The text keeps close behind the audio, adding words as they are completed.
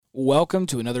Welcome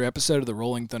to another episode of the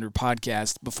Rolling Thunder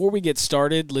podcast. Before we get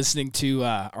started listening to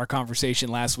our conversation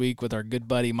last week with our good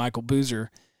buddy Michael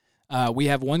Boozer, we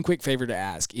have one quick favor to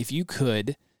ask. If you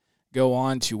could go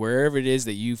on to wherever it is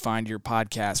that you find your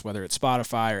podcast, whether it's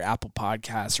Spotify or Apple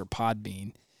Podcasts or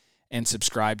Podbean, and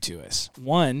subscribe to us.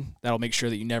 One, that'll make sure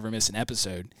that you never miss an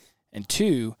episode. And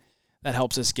two, that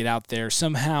helps us get out there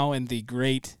somehow in the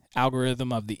great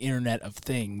algorithm of the Internet of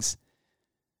Things.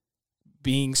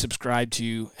 Being subscribed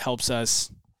to helps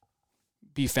us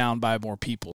be found by more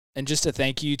people. And just a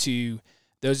thank you to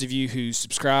those of you who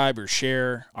subscribe or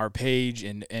share our page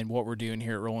and what we're doing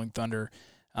here at Rolling Thunder.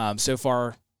 So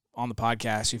far on the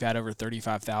podcast, we've had over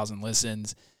 35,000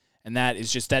 listens, and that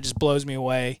just blows me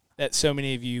away that so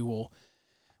many of you will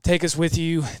take us with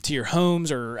you to your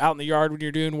homes or out in the yard when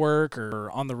you're doing work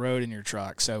or on the road in your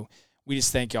truck. So we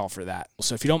just thank y'all for that.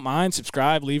 So if you don't mind,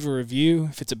 subscribe, leave a review.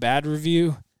 If it's a bad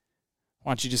review, why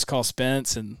don't you just call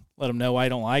Spence and let him know why you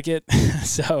don't like it?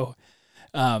 So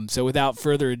without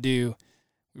further ado,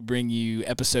 we bring you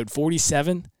episode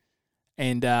 47.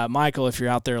 And Michael, if you're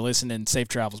out there listening, safe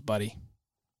travels, buddy.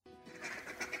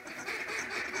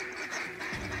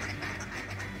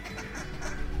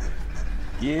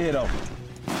 Get 'em.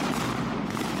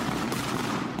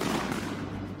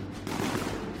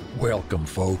 Welcome,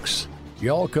 folks.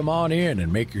 Y'all come on in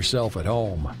and make yourself at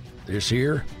home. This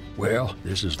here? Well,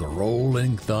 this is the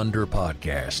Rolling Thunder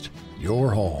Podcast,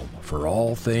 your home for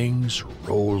all things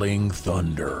Rolling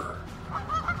Thunder.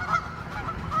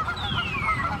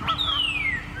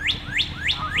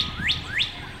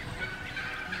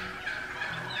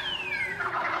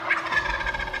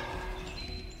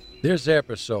 This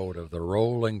episode of the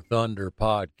Rolling Thunder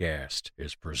Podcast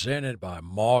is presented by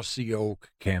Mossy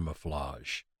Oak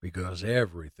Camouflage, because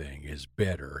everything is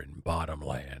better in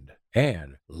Bottomland.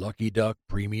 And Lucky Duck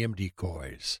Premium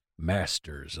Decoys,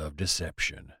 masters of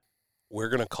deception. We're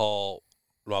going to call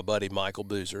my buddy Michael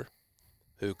Boozer,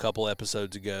 who a couple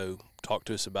episodes ago talked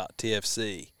to us about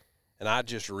TFC. And I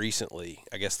just recently,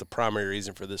 I guess the primary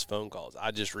reason for this phone call is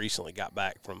I just recently got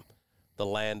back from the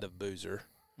land of Boozer,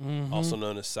 also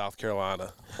known as South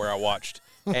Carolina, where I watched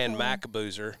Ann Mac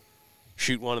Boozer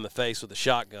shoot one in the face with a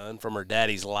shotgun from her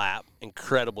daddy's lap.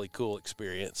 Incredibly cool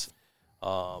experience.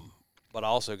 But I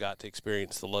also got to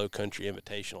experience the Low Country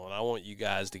Invitational, and I want you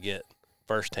guys to get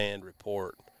firsthand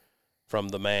report from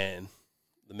the man,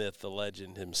 the myth, the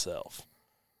legend himself.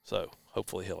 So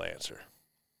hopefully he'll answer.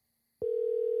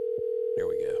 Here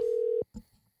we go.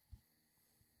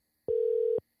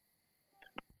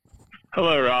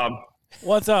 Hello, Rob.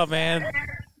 What's up, man?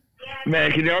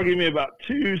 Man, can y'all give me about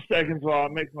 2 seconds while I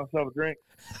mix myself a drink?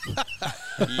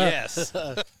 Yes.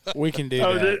 We can do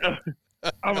that.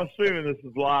 I'm assuming this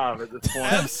is live at this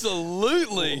point.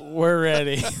 Absolutely. We're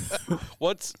ready.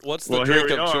 What's the drink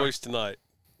of choice tonight?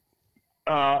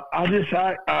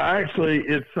 Actually,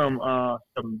 it's some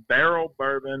barrel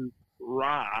bourbon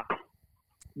rye.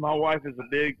 My wife is a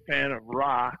big fan of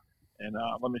rye, and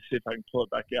let me see if I can pull it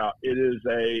back out. It is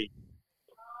a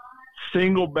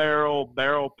single barrel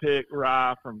pick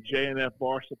rye from J&F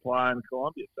Bar Supply in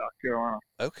Columbia, South Carolina.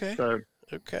 Okay. So,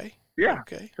 okay. Yeah.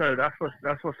 Okay. So that's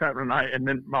what's happening tonight. And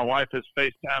then my wife is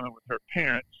FaceTiming with her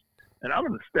parents, and I'm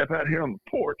going to step out here on the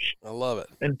porch. I love it.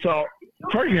 And talk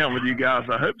turkey hunt with you guys.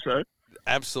 I hope so.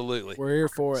 Absolutely. We're here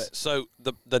for it. So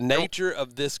the nature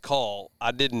of this call,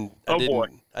 I didn't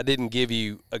give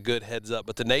you a good heads up,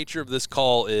 but the nature of this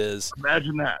call is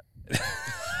imagine that.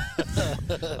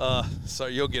 So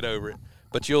you'll get over it,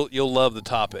 but you'll love the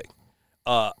topic.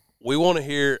 We want to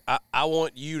hear. I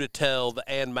want you to tell the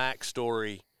Ann Mac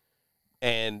story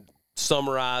and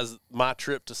summarize my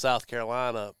trip to South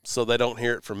Carolina, so they don't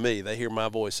hear it from me. They hear my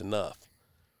voice enough.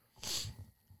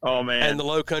 Oh man! And the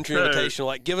Low Country Invitational.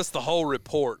 Like, give us the whole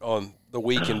report on the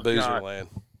week in Boozerland.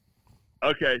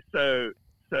 Okay, so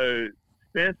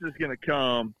Spence is going to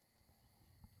come,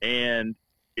 and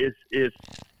it's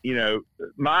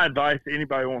my advice to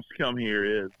anybody who wants to come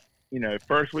here is,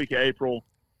 first week of April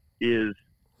is,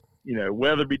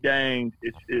 weather be danged.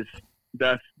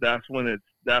 That's when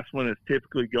it's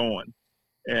typically going.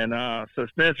 And so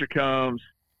Spencer comes,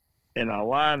 and I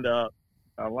lined up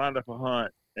a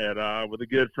hunt at with a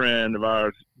good friend of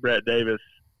ours, Brett Davis,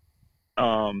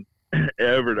 over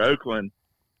at Oakland,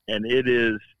 and it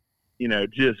is,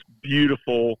 just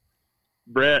beautiful.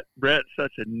 Brett's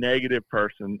such a negative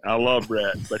person. I love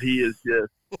Brett, but he is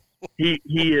just he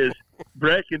is.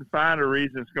 Brett can find a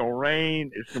reason it's going to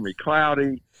rain. It's going to be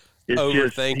cloudy.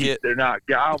 They're not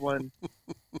gobbling.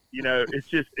 It's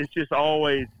just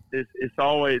always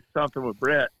something with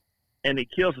Brett, and he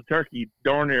kills a turkey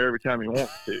darn near every time he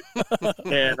wants to.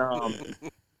 And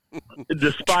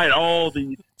despite all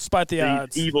these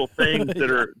odds, evil things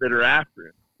that are after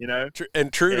him. You know,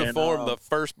 and true to form, the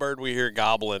first bird we hear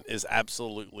gobbling is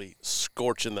absolutely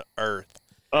scorching the earth.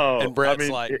 Oh, and Brett's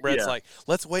like,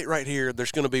 let's wait right here.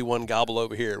 There's going to be one gobble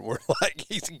over here, and we're like,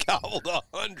 he's gobbled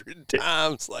 100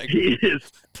 times. Like he is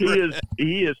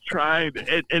trying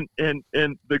to,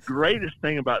 and the greatest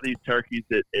thing about these turkeys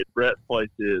at Brett's place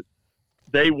is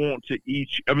they want to eat.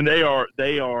 I mean,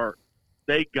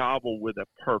 they gobble with a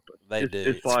purpose.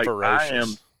 It's like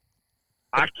ferocious.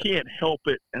 I can't help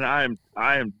it, and I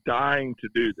am dying to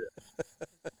do this.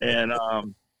 And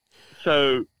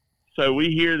so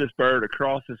we hear this bird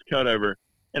across this cutover,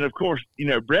 and of course, you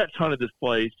know, Brett's hunted this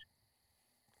place,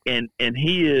 and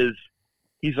he's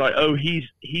like, oh, he's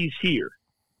here.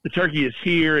 The turkey is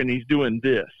here, and he's doing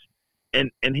this,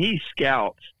 and he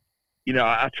scouts. You know,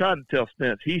 I tried to tell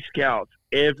Spence he scouts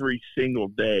every single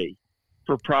day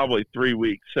for probably 3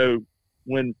 weeks. So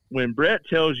when Brett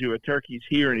tells you a turkey's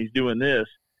here and he's doing this,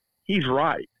 he's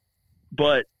right.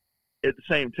 But at the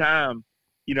same time,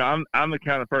 you know, I'm the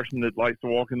kind of person that likes to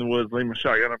walk in the woods, lean my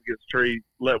shotgun up against a tree,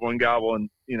 let one gobble, and,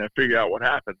 you know, figure out what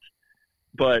happens.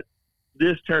 But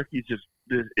this turkey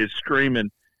is screaming.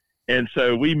 And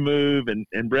so we move, and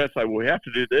Brett's like, well, we have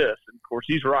to do this. And, of course,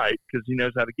 he's right because he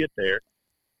knows how to get there.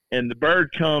 And the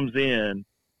bird comes in,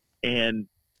 and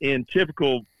in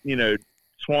typical, you know,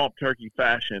 swamp turkey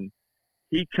fashion,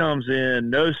 he comes in,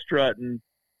 no strutting.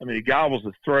 I mean, he gobbles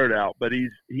his throat out, but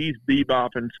he's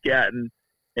bebopping, scatting,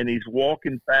 and he's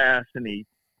walking fast, and he's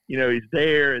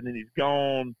there, and then he's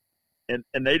gone. And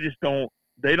they just don't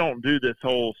do this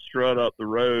whole strut up the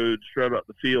road, strut up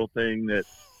the field thing that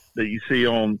you see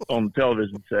on the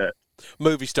television set.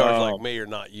 Movie stars like me are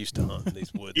not used to hunting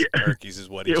these woods turkeys, is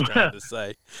what he's trying to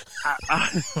say.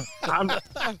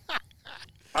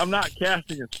 I'm not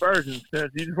casting aspersions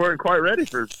since you just weren't quite ready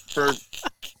for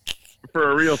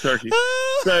a real turkey.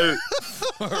 So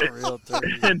a real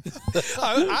turkey.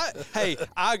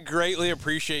 I greatly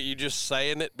appreciate you just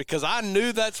saying it because I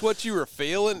knew that's what you were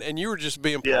feeling, and you were just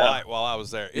being polite while I was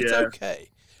there. It's okay.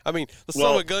 I mean, the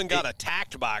son of a gun got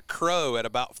attacked by a crow at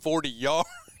about 40 yards.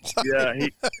 Yeah,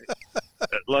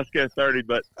 let's go 30,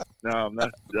 but no,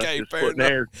 that's okay, just fair putting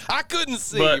hairs. I couldn't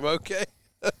see him. Okay.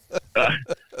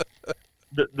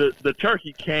 The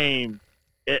turkey came,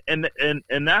 and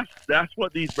that's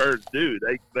what these birds do.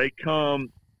 They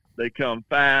come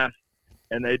fast,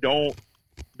 and they don't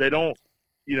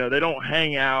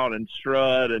hang out and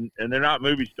strut, and they're not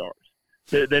movie stars.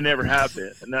 They never have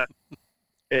been,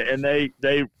 and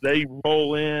they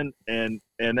roll in and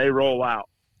they roll out.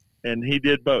 And he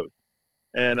did both,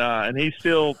 and he's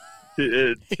still,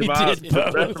 to the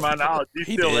best of my knowledge, he's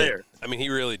still there. I mean, he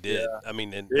really did. Yeah. I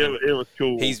mean, and it was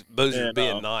cool. He's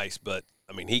being nice, but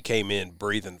I mean, he came in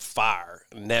breathing fire,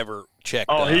 never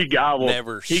checked. Oh, he gobbled.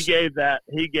 Never. He gave that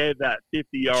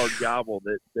 50-yard gobble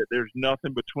that there's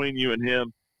nothing between you and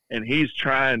him, and he's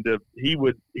trying to. He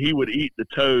would eat the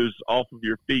toes off of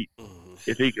your feet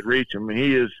if he could reach them. And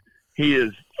he is.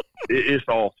 It's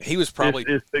awesome. He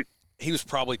was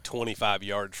probably 25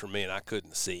 yards from me, and I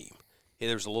couldn't see him.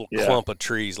 There was a little clump of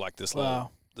trees, like this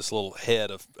little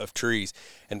head of trees,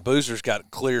 and Boozer's got a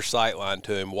clear sight line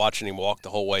to him, watching him walk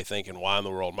the whole way, thinking, why in the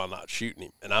world am I not shooting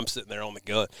him? And I'm sitting there on the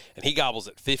gun, and he gobbles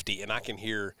at 50, and I can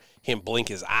hear him blink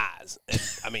his eyes.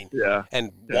 I mean,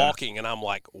 walking, and I'm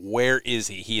like, where is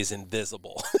he? He is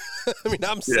invisible. I mean,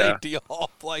 I'm safety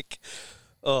off, like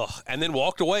 – and then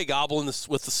walked away gobbling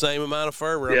with the same amount of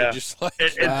fervor. Yeah. I mean, just like,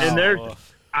 and there's –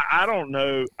 I don't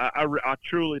know. I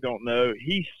truly don't know.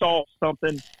 He saw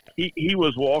something. He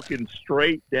was walking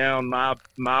straight down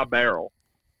my barrel,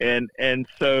 and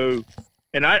so,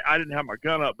 and I didn't have my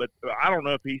gun up, but I don't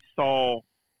know if he saw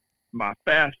my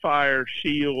fast fire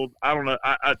shield. I don't know.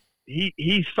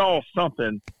 He saw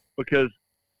something because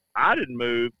I didn't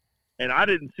move, and I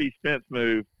didn't see Spence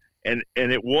move, and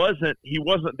he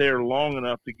wasn't there long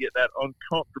enough to get that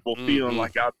uncomfortable feeling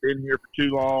like I've been here for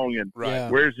too long, and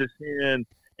where's this hen?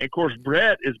 And of course,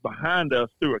 Brett is behind us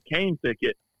through a cane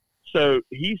thicket, so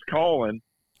he's calling.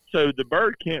 So the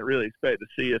bird can't really expect to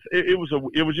see us. It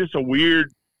was just a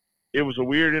weird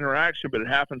interaction, but it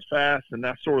happens fast, and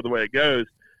that's sort of the way it goes.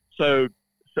 So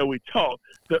we talked.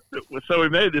 So we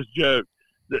made this joke.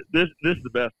 This is the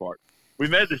best part. We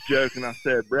made this joke, and I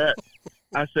said, Brett,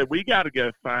 we got to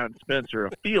go find Spencer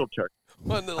a field turkey.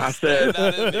 I said,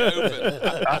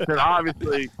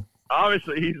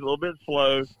 obviously he's a little bit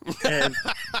slow, and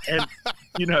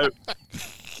you know,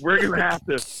 we're gonna have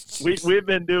to. We've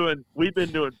been doing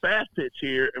fast pitch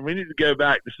here, and we need to go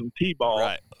back to some T-ball.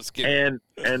 Right. Let's get and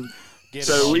Get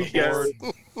So him we on the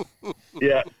go. board.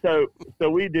 Yeah. So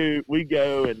we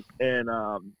go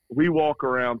and we walk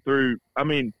around through. I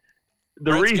mean,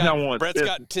 the reason I want Brett's this,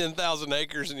 got 10,000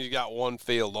 acres and he's got one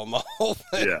field on the whole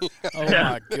thing. Yeah. Oh Yeah.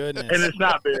 my goodness! and it's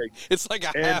not big. It's like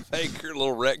a And- half-acre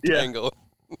little rectangle.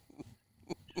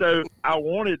 So I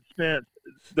wanted Spence.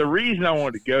 The reason I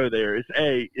wanted to go there is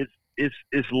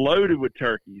it's loaded with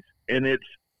turkeys, and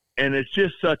it's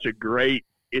just such a great.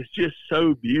 It's just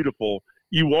so beautiful.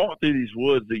 You walk through these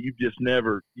woods that you've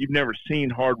never seen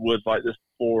hardwoods like this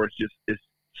before. It's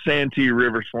Santee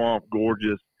River Swamp,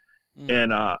 gorgeous,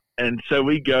 and so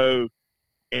we go,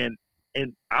 and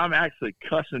I'm actually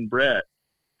cussing Brett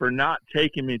for not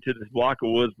taking me to this block of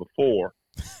woods before,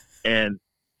 and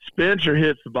Spencer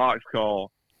hits the box call.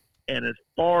 And as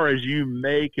far as you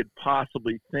could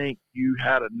possibly think you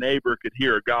had a neighbor could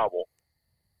hear a gobble,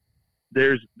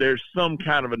 there's some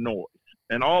kind of a noise.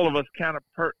 And all of us kind of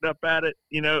perked up at it.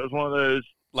 You know, it was one of those.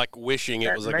 Like wishing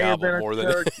it was a may have gobble been more a than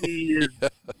turkey.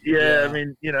 Yeah, I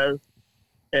mean, you know.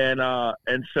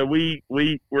 And so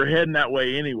we're heading that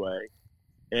way anyway.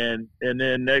 And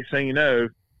then next thing you know,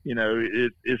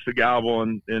 it's a gobble,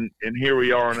 and here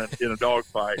we are in a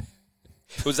dogfight.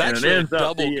 It was actually a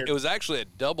double. It was actually a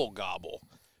double gobble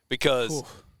because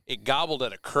it gobbled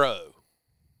at a crow,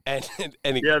 and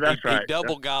he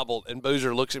double gobbled. And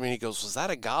Boozer looks at me and he goes, "Was that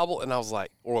a gobble?" And I was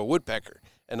like, "Or a woodpecker?"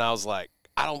 And I was like,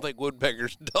 "I don't think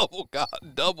woodpeckers double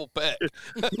peck."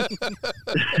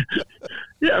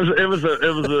 Yeah, it was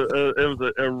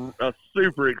a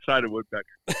super excited woodpecker.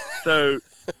 So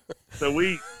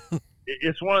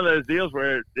it's one of those deals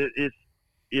where it's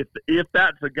if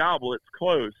that's a gobble, it's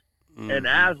close. Mm-hmm. And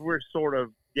as we're sort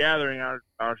of gathering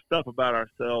our stuff about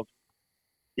ourselves,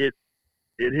 it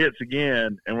hits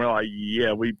again, and we're like,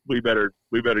 yeah, we better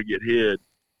get hid,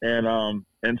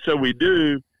 and so we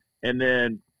do. And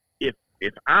then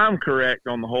if I'm correct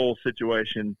on the whole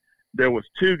situation, there was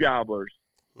two gobblers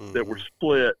that were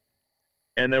split,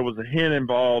 and there was a hen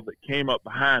involved that came up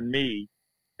behind me,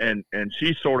 and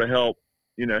she sort of helped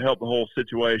the whole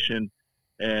situation,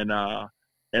 and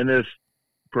this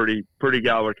pretty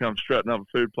gobbler comes strutting up a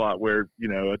food plot where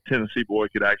a Tennessee boy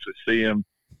could actually see him,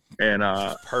 and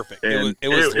perfect. And it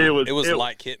was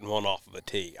like hitting one off of a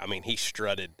tee. I mean, he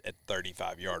strutted at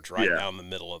 35 yards down the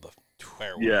middle of the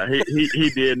fairway. Yeah, he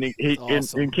did. And he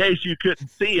awesome. in case you couldn't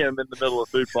see him in the middle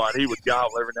of the food plot, he would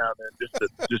gobble every now and then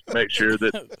just to make sure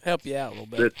that help you out a little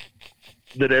bit,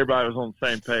 that everybody was on the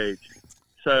same page.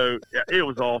 So yeah, it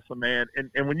was awesome, man.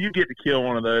 And when you get to kill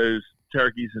one of those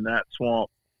turkeys in that swamp,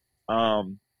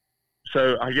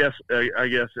 so I guess in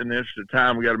the interest of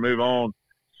time, we got to move on.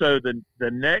 So the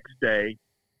next day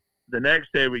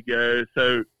we go.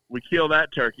 So we kill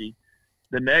that turkey.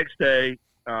 The next day,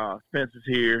 Spence is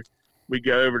here. We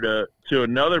go over to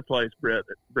another place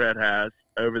Brett has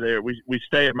over there. We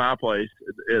stay at my place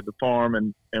at the farm,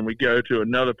 and we go to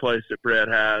another place that Brett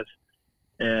has,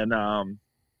 and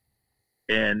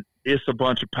it's a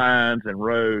bunch of pines and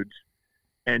roads,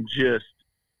 and just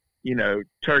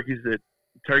turkeys that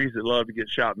love to get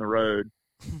shot in the road,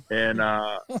 and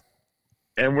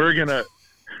we're gonna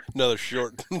another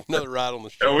ride on the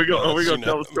short. Are we gonna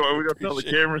tell the story? Are we gonna tell the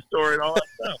camera story and all that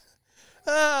stuff?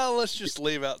 Let's just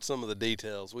leave out some of the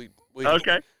details.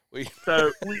 Okay.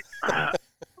 So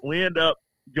we end up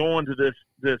going to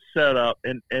this setup,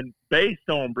 and based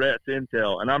on Brett's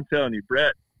intel, and I'm telling you,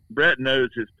 Brett knows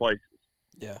his places.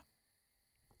 Yeah.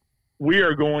 We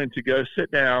are going to go sit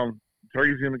down.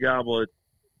 Turkey's going to gobble at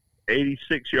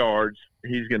 86 yards.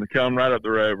 He's going to come right up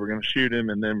the road. We're going to shoot him,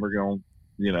 and then we're going,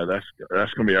 that's going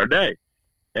to be our day.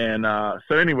 And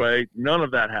so anyway, none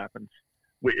of that happens,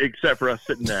 except for us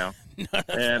sitting down.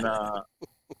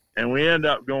 And we end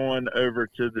up going over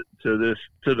to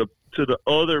the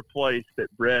other place that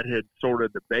Brett had sort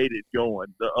of debated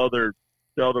going, the other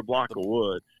block of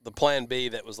woods. The plan B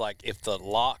that was like, if the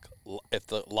lock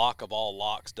of all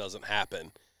locks doesn't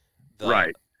happen,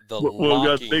 right. We'll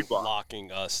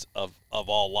locking us of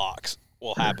all locks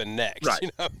will happen next. Right. You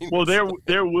know what I mean? Well,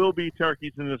 there will be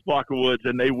turkeys in this block of woods,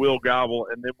 and they will gobble,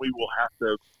 and then we will have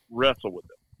to wrestle with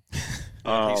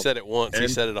them. He said it once. He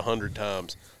said it 100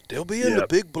 times. They'll be in the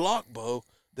big block, Bo.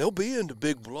 They'll be in the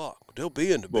big block. They'll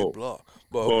be in the big block,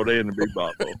 Bo. Bo, they in the big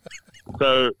block,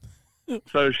 Bo.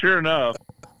 So sure enough,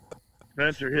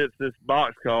 Spencer hits this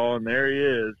box call, and there he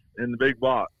is in the big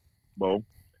block, Bo.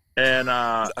 And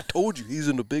I told you he's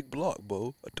in the big block,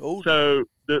 Bo. I told you. So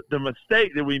the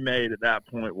mistake that we made at that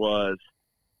point was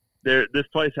this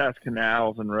place has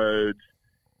canals and roads,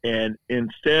 and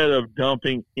instead of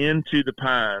dumping into the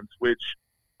pines, which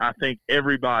I think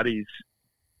everybody's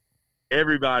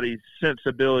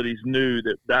sensibilities knew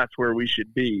that that's where we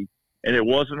should be, and it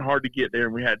wasn't hard to get there,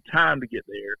 and we had time to get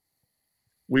there.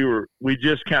 We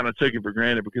just kind of took it for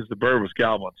granted because the bird was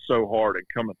gobbling so hard and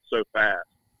coming so fast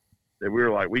that we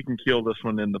were like, we can kill this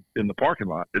one in the parking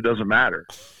lot. It doesn't matter.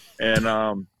 And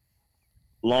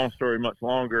long story much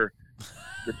longer,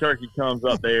 the turkey comes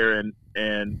up there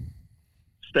and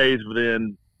stays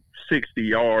within 60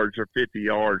 yards or 50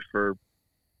 yards for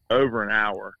over an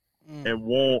hour and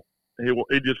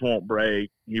it just won't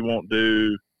break. He won't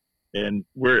do, and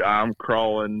I'm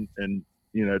crawling and,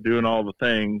 doing all the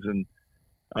things. And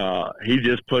he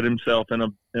just put himself in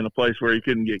a place where he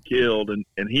couldn't get killed. And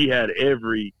he had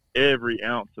every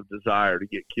ounce of desire to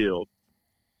get killed.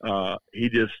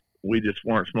 We just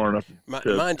weren't smart enough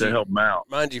to help him out.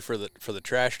 Mind you, for the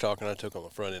trash talking I took on the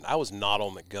front end, I was not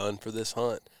on the gun for this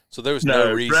hunt. So there was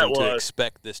no reason to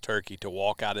expect this turkey to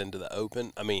walk out into the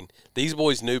open. I mean, these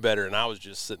boys knew better, and I was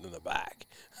just sitting in the back.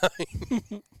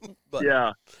 But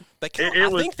yeah. I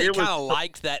think they kind of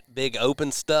liked that big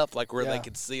open stuff, like where they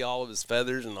could see all of his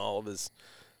feathers and all of his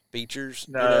features.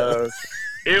 No,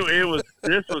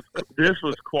 this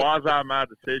was quasi my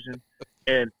decision,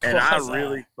 and I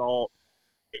really thought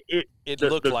it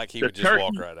looked like he would just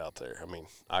walk right out there. I mean,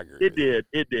 I agree. It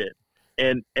did,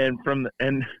 and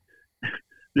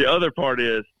the other part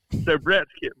is, so Brett's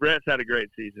had a great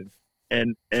season,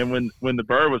 and when the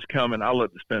bird was coming, I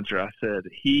looked at Spencer. I said,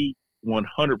 he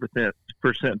 100%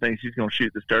 thinks he's going to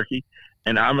shoot this turkey,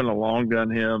 and I'm going to long gun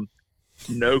him,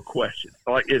 no question.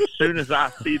 Like, as soon as I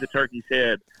see the turkey's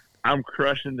head, I'm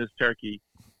crushing this turkey.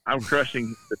 I'm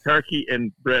crushing the turkey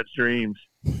and Brett's dreams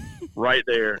right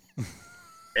there.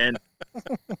 And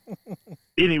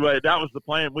anyway, that was the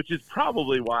plan, which is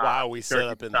probably why we set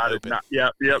up in the open.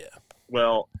 Yep. Yeah.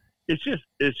 Well, it's just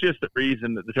the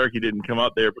reason that the turkey didn't come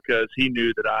up there, because he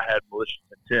knew that I had malicious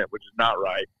intent, which is not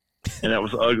right, and that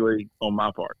was ugly on my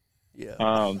part. Yeah.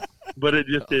 But it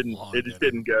just didn't. It just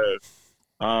didn't go.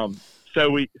 So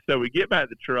we get back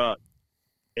to the truck,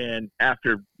 and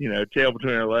after tail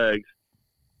between our legs,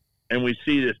 and we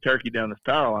see this turkey down this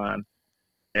power line,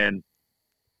 and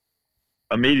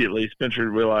immediately Spencer,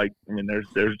 we're like, there's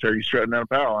a turkey strutting down a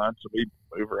power line, so we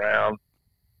move around,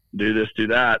 do this, do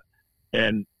that.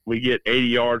 And we get 80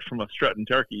 yards from a strutting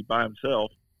turkey by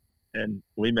himself, and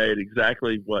we made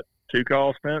exactly 2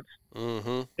 calls, Spence?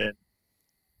 Mm-hmm.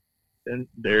 And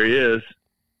there he is.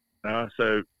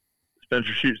 So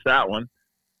Spencer shoots that one,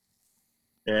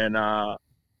 and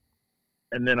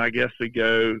then I guess we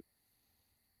go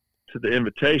to the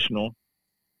Invitational.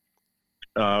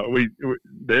 The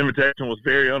Invitational was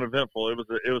very uneventful. It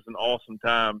was an awesome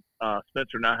time.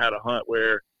 Spencer and I had a hunt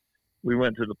where we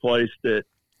went to the place that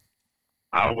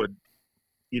I would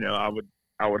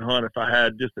hunt if I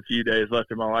had just a few days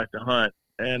left in my life to hunt,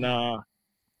 and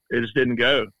it just didn't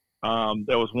go.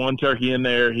 There was one turkey in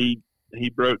there. He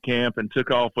broke camp and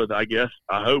took off with, I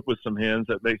hope with some hens.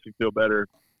 That makes me feel better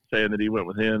saying that he went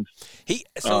with hens.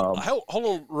 Hold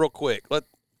on real quick. Let's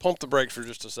pump the brakes for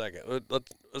just a second.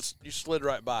 You slid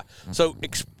right by. So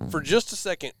for just a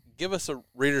second, give us a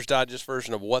Reader's Digest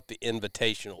version of what the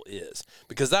Invitational is,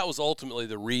 because that was ultimately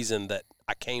the reason that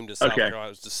I came to South Carolina,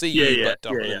 was to see you, but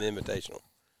talk about the Invitational.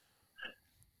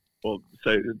 Well,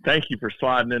 so thank you for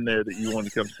sliding in there that you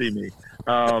wanted to come see me.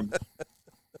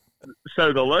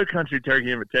 So the Low Country Turkey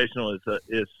Invitational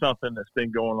is something that's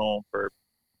been going on for,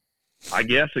 I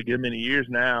guess, a good many years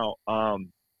now.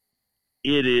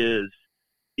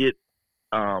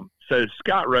 So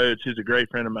Scott Rhodes, who's a great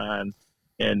friend of mine,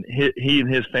 and he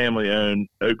and his family own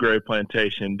Oak Grove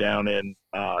Plantation down in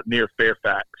near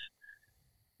Fairfax.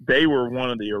 They were one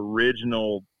of the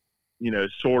original,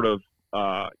 sort of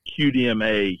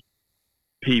QDMA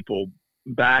people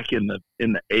back in the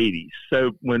 80s.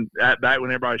 So back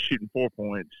when everybody was shooting 4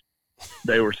 points,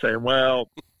 they were saying, well,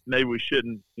 maybe we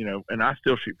shouldn't, and I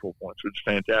still shoot 4 points, which is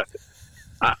fantastic.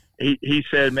 He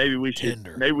said maybe we should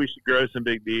grow some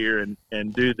big deer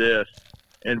and do this.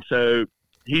 And so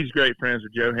he's great friends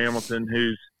with Joe Hamilton,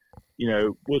 who's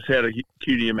was head of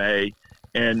QDMA,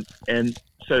 and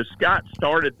so Scott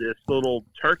started this little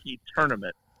turkey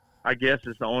tournament, I guess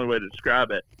is the only way to describe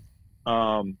it,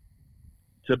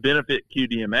 to benefit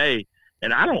QDMA.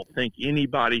 And I don't think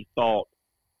anybody thought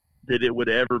that it would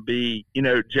ever be,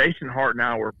 Jason Hart and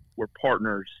I were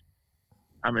partners.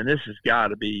 I mean, this has got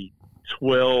to be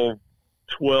 12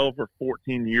 or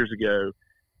 14 years ago.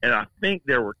 And I think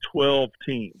there were 12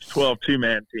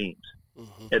 two-man teams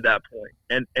at that point.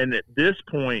 And at this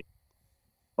point,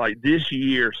 like this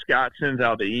year, Scott sends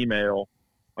out the email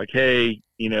like, hey,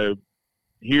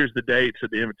 here's the dates of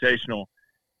the Invitational.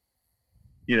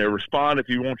 Respond if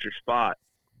you want your spot.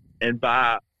 And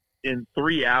in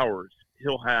 3 hours,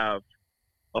 he'll have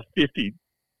a 50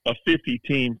 a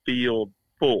 50-team field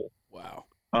full. Wow.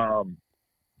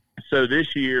 So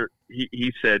this year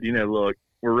he said, look,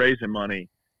 we're raising money.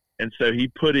 And so he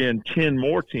put in 10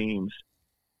 more teams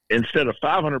instead of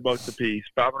 $500 a piece,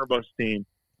 $500 a team.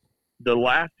 The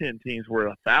last 10 teams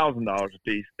were $1,000 a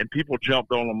piece, and people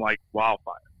jumped on them like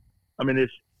wildfire. I mean,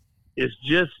 it's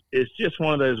just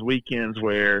one of those weekends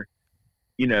where,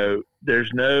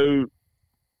 there's no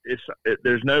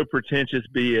pretentious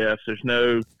BS.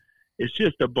 It's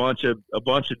just a bunch of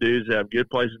dudes that have good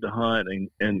places to hunt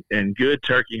and good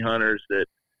turkey hunters that,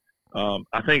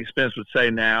 I think Spence would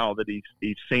say now that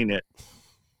he's seen it.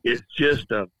 It's just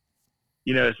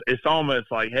it's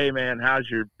almost like, hey man, how's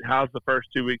the first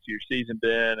 2 weeks of your season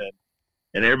been?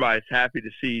 And everybody's happy to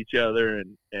see each other.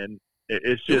 And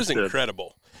it's just, it was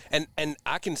incredible. And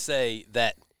I can say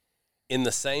that in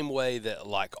the same way that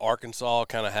like Arkansas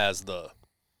kind of has the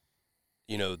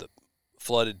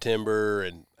flooded timber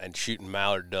and shooting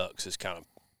mallard ducks is kind of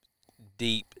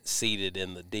deep seated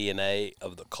in the DNA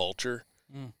of the culture.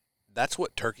 Mm. That's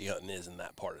what turkey hunting is in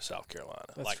that part of South Carolina.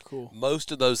 That's like cool. Most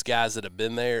of those guys that have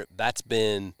been there, that's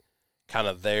been kind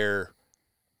of their,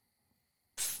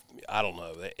 I don't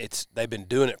know. They've been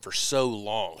doing it for so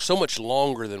long, so much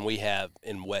longer than we have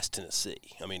in West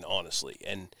Tennessee. I mean, honestly,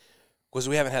 and because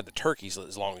we haven't had the turkeys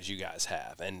as long as you guys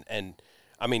have, and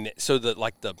I mean, so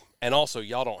and also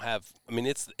y'all don't have. I mean,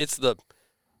 it's the.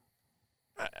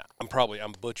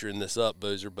 I'm butchering this up,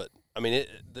 Boozer, but I mean,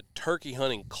 the turkey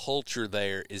hunting culture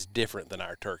there is different than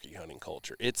our turkey hunting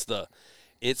culture. It's the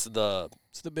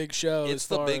big show. It's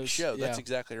the big show. That's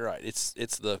exactly right. It's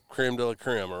the creme de la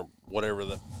creme or whatever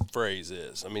the phrase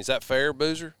is. I mean, is that fair,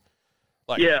 Boozer?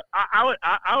 Yeah,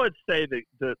 I would say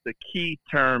the key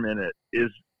term in it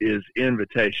is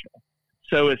invitational.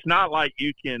 So it's not like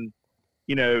you can,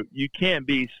 you can't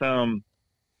be some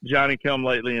Johnny come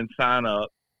lately and sign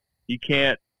up. You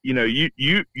can't,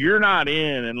 you're not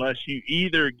in unless you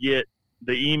either get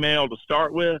the email to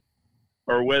start with,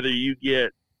 or whether you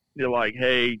get, like,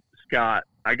 hey, Scott,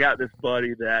 I got this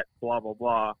buddy that blah, blah,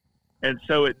 blah. And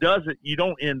so you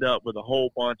don't end up with a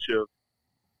whole bunch of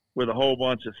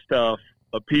stuff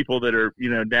of people that are,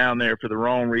 down there for the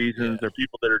wrong reasons, or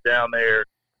people that are down there,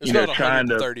 There's not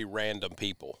 130 random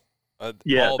people. All that's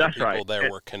the people right. there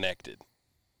were connected.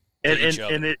 And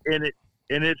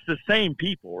it's the same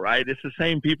people, right? It's the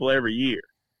same people every year.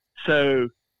 So,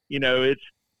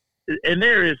 and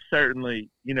there is certainly,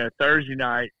 Thursday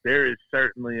night, there is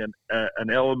certainly an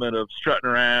element of strutting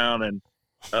around and,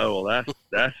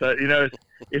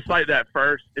 it's like that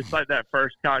first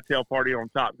cocktail party on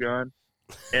Top Gun,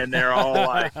 and they're all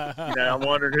like, I'm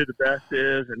wondering who the best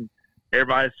is, and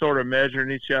everybody's sort of measuring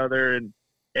each other, and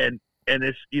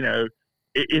it's,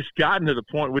 it's gotten to the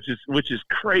point, which is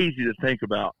crazy to think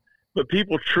about, but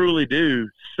people truly do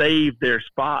save their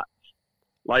spots.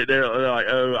 Like they're like,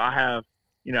 oh, I have,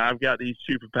 I've got these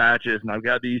super patches, and I've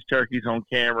got these turkeys on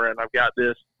camera, and I've got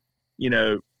this,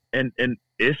 and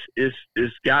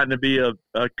it's gotten to be a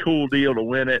cool deal to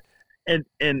win it. And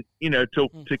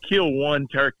to kill one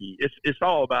turkey, it's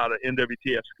all about an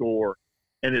NWTF score,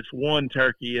 and it's one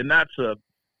turkey, and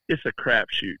it's a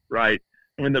crapshoot, right?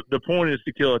 I mean, the point is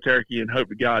to kill a turkey and hope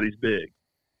to God he's big.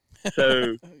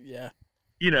 So, yeah,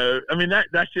 I mean,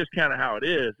 that's just kind of how it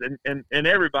is. And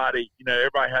everybody,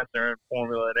 everybody has their own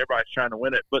formula, and everybody's trying to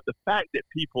win it. But the fact that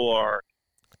people are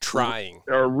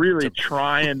really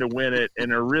trying to win it,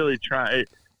 and are really trying,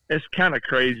 it's kind of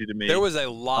crazy to me. There was a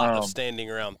lot of standing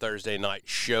around Thursday night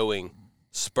showing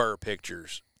spur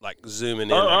pictures, like zooming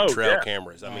in on trail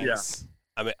cameras. I mean,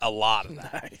 a lot of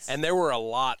that. Nice. And there were a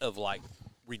lot of like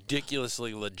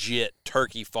ridiculously legit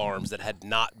turkey farms that had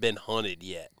not been hunted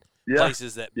yet. Yeah.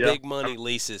 Places that big money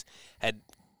leases had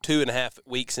 2.5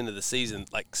 weeks into the season,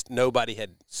 like nobody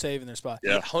had saving their spot.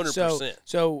 Yeah, 100%.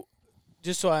 So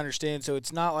just so I understand, so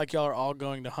it's not like y'all are all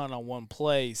going to hunt on one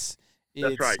place. It's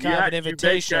That's right. kind of an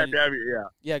invitation.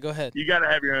 Yeah, go ahead. You got to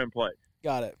have your own place.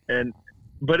 Got it. And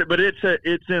but it's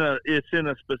in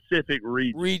a specific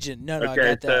region. No, I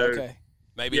got that. Okay.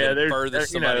 Maybe the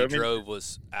furthest somebody drove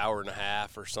was an hour and a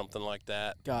half or something like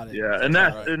that. Got it. Yeah, and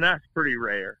that's pretty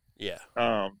rare. Yeah.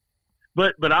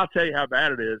 But I'll tell you how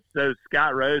bad it is. So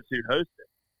Scott Rhodes, who hosts it,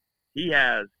 he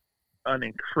has an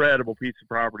incredible piece of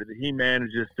property that he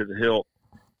manages to the hilt,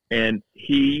 and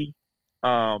he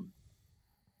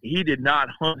did not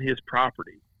hunt his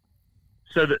property.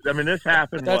 So this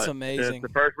happened. That's amazing. The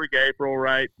first week of April,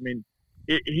 right? I mean,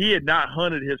 he had not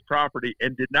hunted his property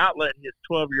and did not let his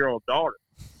 12-year-old daughter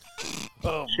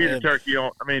shoot a turkey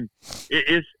on. I mean,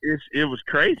 it was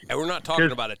crazy. And we're not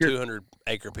talking about a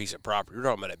 200-acre piece of property. We're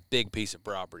talking about a big piece of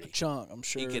property. A chunk, I'm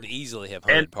sure. He could easily have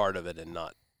hunted part of it and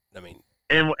not. I mean,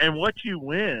 and what you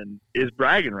win is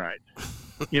bragging rights.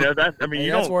 You know, that's, I mean,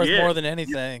 you that's don't worth get, more than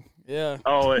anything. Yeah.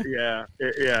 Oh yeah.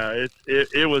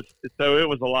 It was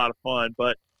a lot of fun.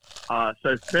 But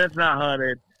so Spence and I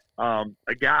hunted. A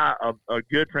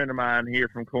good friend of mine here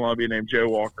from Columbia named Joe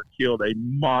Walker killed a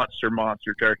monster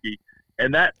turkey,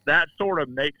 and that sort of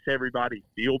makes everybody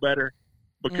feel better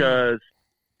because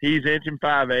he's inching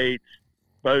 5/8,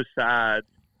 both sides,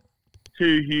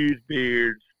 2 huge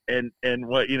beards, and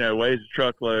what weighs a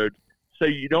truckload. So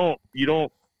you don't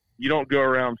go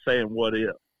around saying what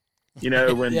if.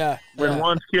 When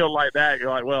one's killed like that, you're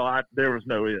like, well, there was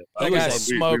no if. That guy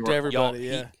smoked everybody.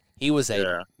 Y'all, he was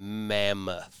a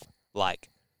mammoth.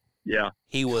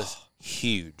 He was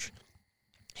huge.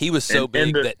 He was so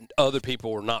big that other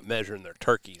people were not measuring their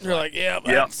turkeys. They're like,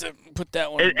 put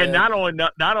that one. And not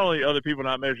only other people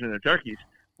not measuring their turkeys,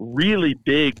 really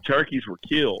big turkeys were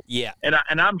killed. Yeah. And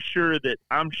I'm sure that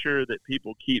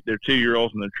people keep their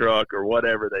 2-year-olds in the truck or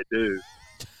whatever they do.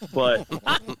 But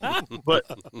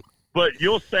but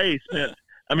you'll say, Spence,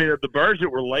 I mean, the birds that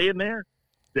were laying there,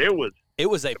 it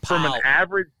was a pile. From an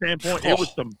average standpoint, it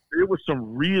was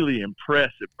some really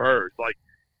impressive birds, like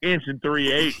 1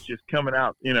 3/8 just coming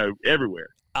out, everywhere.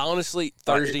 Honestly,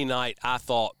 Thursday night, I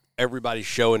thought everybody's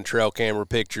showing trail camera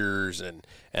pictures and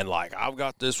like, I've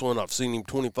got this one, I've seen him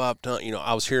 25 times.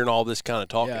 I was hearing all this kind of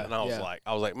talking, and I was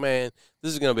like, man,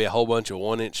 this is going to be a whole bunch of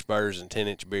 1-inch spurs and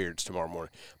 10-inch beards tomorrow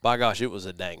morning. By gosh, it was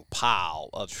a dang pile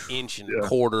of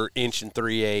 1.25 inches, 1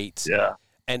 3/8. Yeah.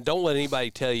 And don't let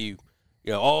anybody tell you,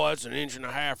 oh, that's 1.5 inches.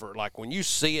 Like when you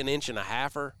see 1.5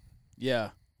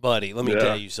 inches, buddy, let me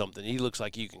tell you something. He looks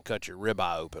like you can cut your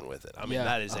ribeye open with it. I mean,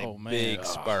 that is a big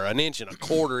spur. 1.25 inches,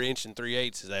 1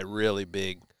 3/8 is a really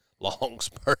big, long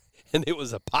spur. And it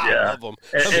was a pile of them.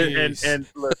 And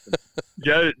listen,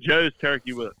 Joe's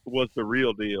turkey was the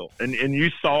real deal. And you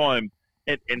saw him,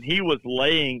 and he was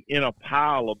laying in a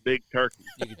pile of big turkeys.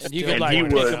 You could pick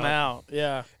them out.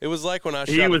 Yeah. It was like when I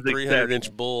shot a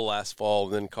 300-inch bull last fall,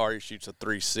 and then Kari shoots a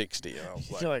 360. And I was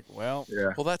like, you're like, well,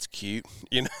 that's cute.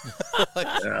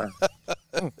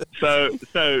 So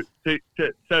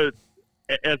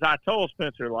as I told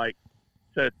Spencer,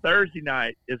 so Thursday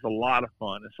night is a lot of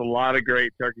fun. It's a lot of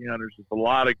great turkey hunters. It's a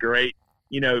lot of great,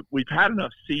 we've had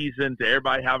enough season to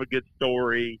everybody have a good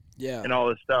story and all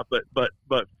this stuff. But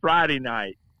Friday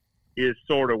night is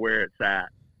sort of where it's at.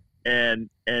 And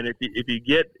if you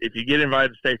get invited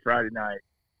to stay Friday night,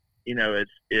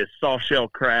 it's soft shell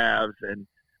crabs, and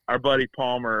our buddy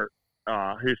Palmer,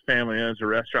 whose family owns a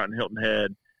restaurant in Hilton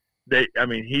Head.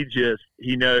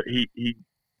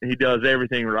 He does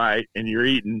everything right, and you're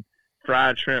eating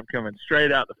fried shrimp coming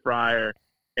straight out the fryer,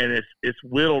 and it's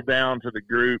whittled down to the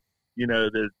group,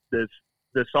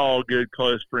 that's all good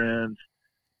close friends,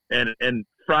 and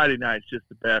Friday night's just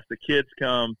the best. The kids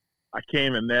come. I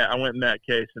went and met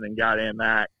Kason and got Aunt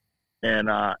Mac, and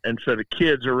so the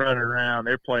kids are running around.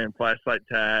 They're playing flashlight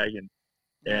tag,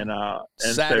 and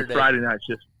Saturday, so Friday night's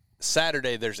just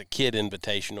Saturday. There's a kid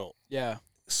invitational. Yeah.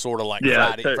 Sort of like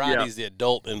Friday. Friday's the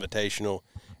adult invitational,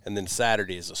 and then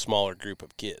Saturday is a smaller group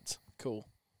of kids. Cool.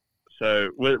 So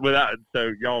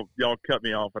y'all cut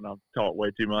me off and I've talked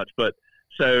way too much, but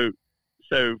so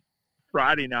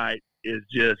Friday night is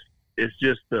just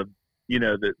the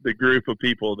group of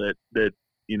people that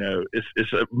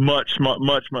it's a much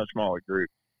smaller group,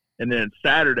 and then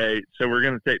Saturday, so we're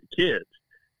going to take the kids,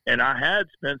 and I had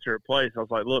Spencer a place. I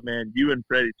was like, look, man, you and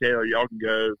Freddie Taylor, y'all can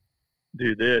go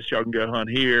do this, y'all can go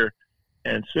hunt here,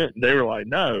 and they were like,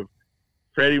 no.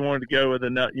 Freddie wanted to go with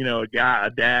a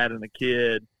dad and a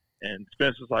kid, and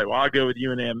Spence was like, well, I'll go with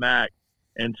you and Aunt Mac.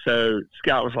 And so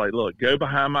Scott was like, look, go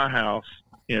behind my house,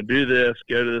 do this,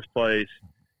 go to this place,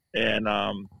 and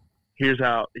here's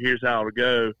how it'll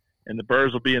go, and the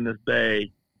birds will be in this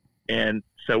bay. And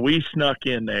so we snuck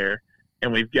in there,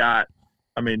 and we've got,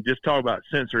 just talk about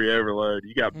sensory overload.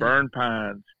 You got burned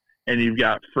pines, and you've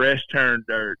got fresh turned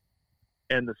dirt.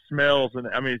 And the smells, and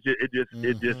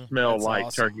it just smelled like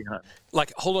awesome. Turkey hunting.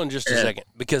 Like, hold on just a second,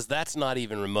 because that's not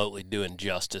even remotely doing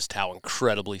justice to how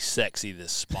incredibly sexy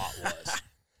this spot was.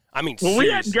 Well, we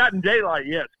hadn't gotten daylight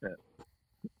yet, Spence.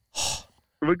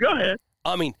 But go ahead.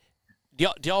 Do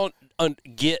y'all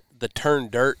get the turn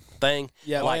dirt thing?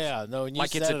 Yeah, No,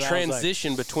 like it's a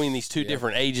transition between these two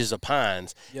different ages of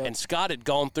pines, and Scott had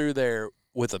gone through there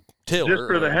with a tiller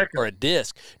or a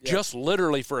disc, just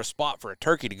literally for a spot for a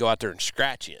turkey to go out there and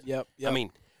scratch in. Yep.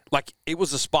 It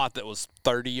was a spot that was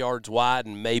 30 yards wide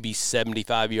and maybe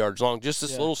 75 yards long, just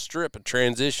this little strip of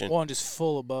transition. Well, and just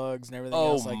full of bugs and everything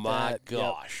else like that. Oh, my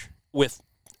gosh. With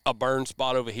a burn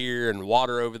spot over here and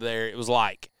water over there. It was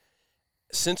like,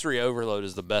 sensory overload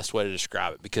is the best way to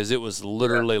describe it because it was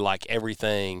literally like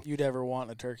everything you'd ever want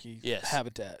in a turkey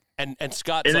habitat. And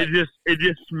Scott's and like, it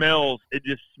just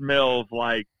smells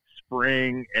like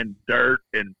spring and dirt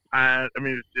and pine. I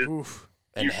mean, it's just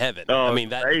and heaven. I mean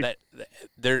that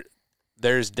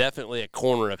there's definitely a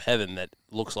corner of heaven that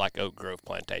looks like Oak Grove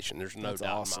Plantation. There's no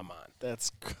doubt in my mind.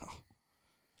 That's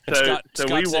so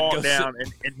we walk down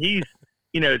and he's,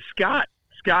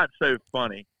 Scott's so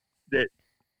funny that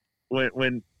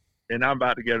when and I'm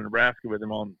about to go to Nebraska with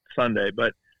him on Sunday,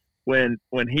 but when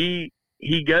he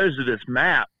goes to this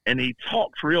map and he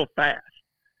talks real fast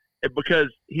because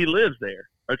he lives there.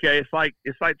 Okay, it's like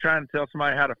trying to tell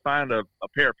somebody how to find a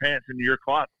pair of pants in your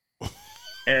closet.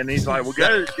 And he's like, "Well,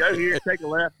 go here, take a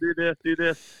left, do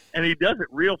this," and he does it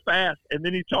real fast. And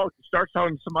then he starts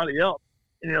talking to somebody else,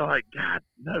 and you're like, "God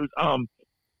knows, I'm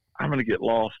gonna get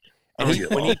lost."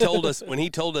 When he told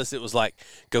us, it was like,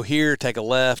 go here, take a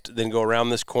left, then go around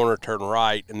this corner, turn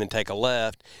right, and then take a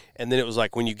left. And then it was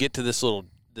like, when you get to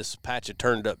this patch of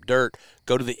turned up dirt,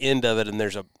 go to the end of it, and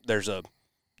there's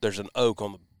an oak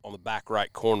on the back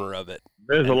right corner of it.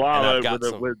 There's a lot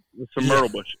with some myrtle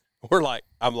bushes.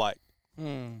 I'm like,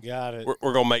 got it.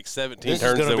 We're gonna make 17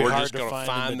 turns, and we're just gonna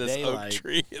find this oak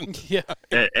tree.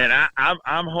 And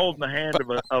I'm holding the hand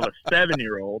of a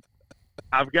 7-year-old.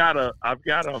 I've got a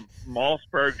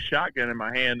Mossberg shotgun in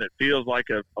my hand that feels like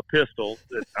a pistol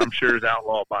that I'm sure is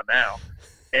outlawed by now.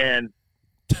 And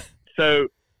so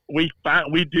we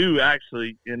do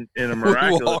actually in a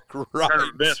miraculous turn of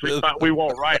events, we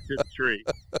walk right to the tree.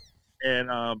 And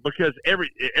because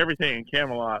everything in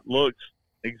Camelot looks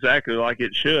exactly like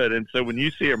it should, and so when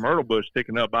you see a myrtle bush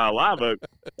sticking up by a live oak,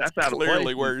 that's out of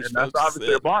place, where you're and that's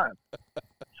obviously a blind.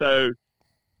 So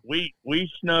we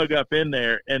snug up in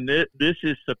there, and this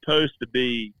is supposed to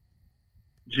be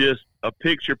just a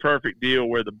picture perfect deal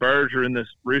where the birds are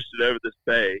roosted over this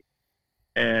bay,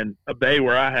 and a bay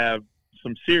where I have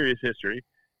some serious history,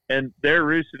 and they're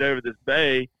roosted over this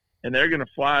bay, and they're going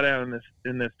to fly down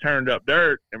in this turned up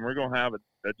dirt, and we're going to have a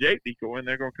jake decoy, and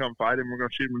they're going to come fight him. We're going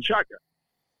to shoot him with a shotgun.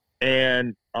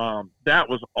 And that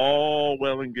was all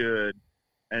well and good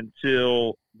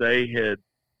until they had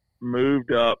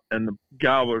moved up, and the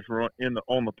gobblers were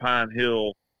on the Pine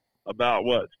Hill about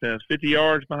 50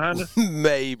 yards behind us?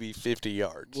 Maybe 50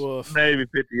 yards. Woof. Maybe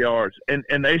 50 yards.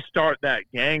 And they start that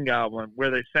gang gobbling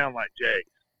where they sound like jakes.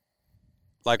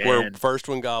 Like where first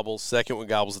one gobbles, second one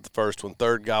gobbles at the first one,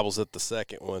 third gobbles at the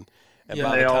second one. And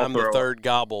by the time the third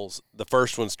gobbles, the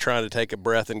first one's trying to take a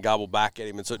breath and gobble back at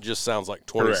him. And so it just sounds like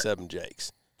 27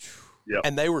 jakes. Yep.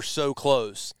 And they were so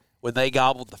close. When they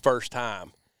gobbled the first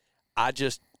time, I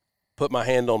just put my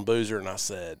hand on Boozer and I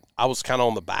said, I was kind of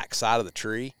on the back side of the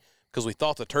tree because we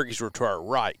thought the turkeys were to our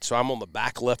right. So I'm on the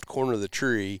back left corner of the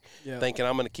tree thinking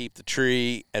I'm going to keep the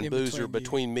tree and Boozer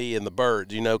between me and the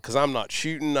birds, because I'm not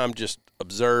shooting. I'm just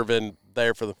observing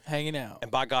there for them. Hanging out. And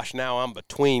by gosh, now I'm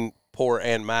between poor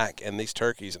Ann Mac and these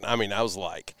turkeys. And I mean, I was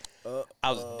like,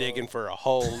 I was digging for a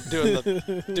hole, doing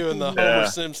the Homer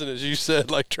Simpson, as you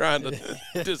said, like trying to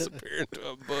disappear into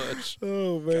a bush.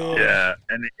 Oh, man. Yeah.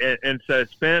 And so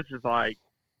Spence is like,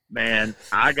 man,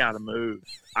 I got to move.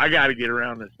 I got to get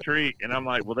around this tree. And I'm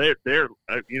like, well, they're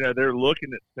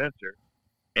looking at Spencer,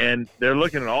 and they're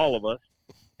looking at all of us,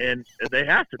 and they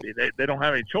have to be. They don't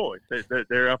have any choice.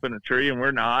 They're up in a tree, and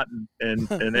we're not, and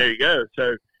there you go.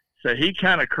 So he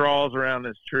kind of crawls around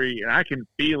this tree, and I can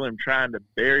feel him trying to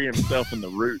bury himself in the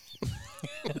roots.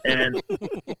 And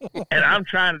I'm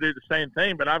trying to do the same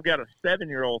thing, but I've got a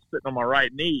 7-year-old sitting on my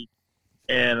right knee,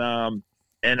 and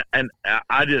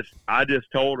I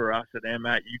just told her, I said, "Aunt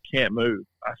Matt, you can't move."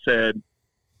 I said,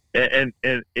 and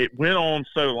it went on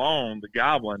so long, the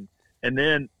gobbling, and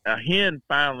then a hen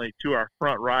finally to our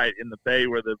front right in the bay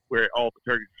where all the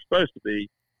turkeys are supposed to be,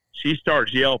 she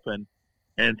starts yelping.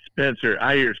 And Spencer,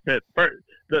 I hear Spencer.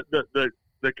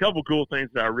 The couple cool things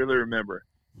that I really remember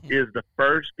is the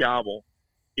first gobble.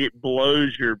 It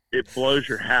blows your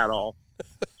hat off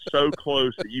so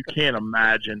close that you can't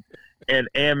imagine. And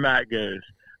Matt goes,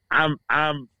 I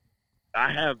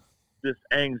have this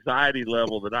anxiety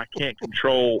level that I can't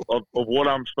control of what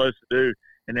I'm supposed to do.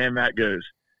 And Matt goes,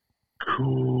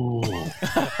 cool.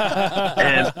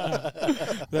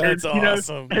 That's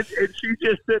awesome. And she's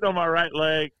just sitting on my right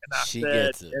leg, and She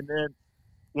gets it. And then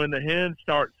when the hen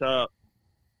starts up,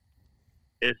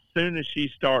 as soon as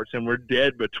she starts and we're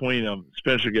dead between them,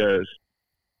 Spencer goes,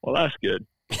 "Well, that's good."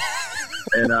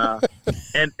 and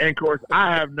of course,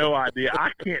 I have no idea.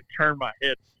 I can't turn my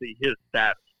head to see his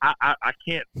status. I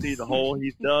can't see the hole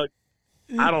he's dug.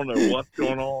 I don't know what's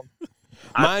going on.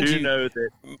 I do know that.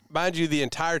 Mind you, the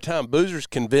entire time, Boozer's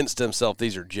convinced himself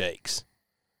these are jakes.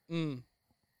 Mm.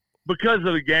 because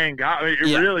of the gang. I mean,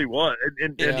 it really was.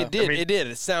 It did. I mean, it did.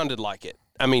 It sounded like it.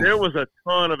 I mean, there was a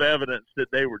ton of evidence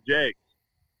that they were jakes,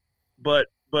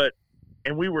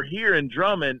 and we were hearing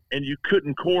drumming, and you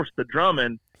couldn't course the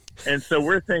drumming, and so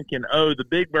we're thinking, oh, the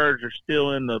big birds are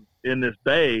still in this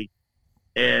bay,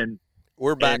 and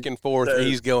we're back and forth. So,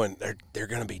 he's going, they're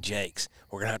going to be jakes.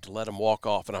 We're going to have to let them walk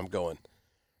off, and I'm going,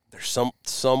 there's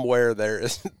somewhere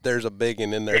there's a big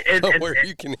one in there somewhere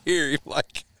you can hear him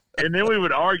like. And then we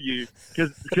would argue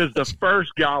because the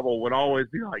first gobble would always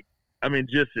be like, I mean,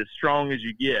 just as strong as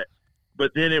you get.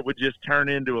 But then it would just turn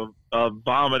into a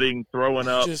vomiting, throwing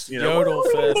up. Just yodel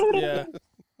fest, yeah.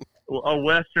 A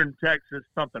Western Texas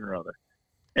something or other.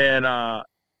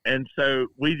 And so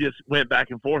we just went back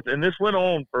and forth. And this went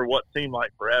on for what seemed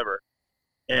like forever.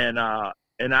 And I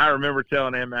remember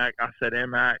telling AMAC, I said,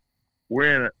 AMAC,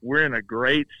 we're in a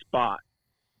great spot,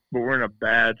 but we're in a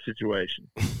bad situation.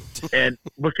 And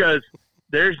because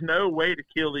there's no way to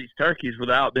kill these turkeys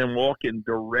without them walking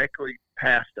directly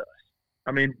past us.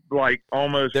 I mean, like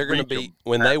almost. They're going to be,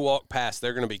 when they walk past,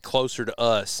 they're going to be closer to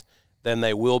us than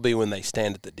they will be when they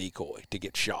stand at the decoy to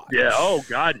get shot. Yeah. Oh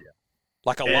God. Yeah.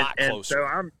 Like a lot closer.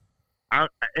 And so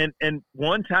and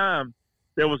one time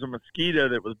there was a mosquito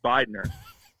that was biting her,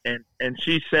 and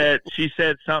she said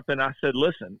something. I said,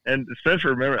 listen, and Spencer,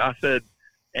 remember, I said,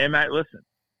 hey, Matt, listen,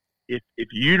 if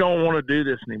you don't want to do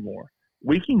this anymore,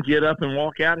 we can get up and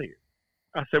walk out of here.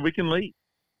 I said, we can leave.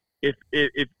 If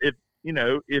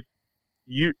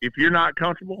you're not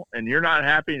comfortable and you're not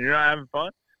happy and you're not having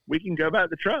fun, we can go back to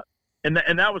the truck. And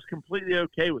that was completely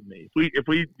okay with me. If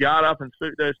we got up and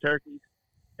spooked those turkeys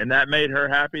and that made her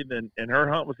happy, then and her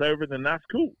hunt was over, then that's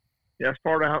cool. That's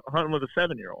part of hunting with a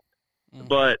 7-year-old. Mm-hmm.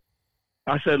 But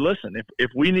I said, listen,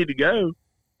 if we need to go,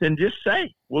 then just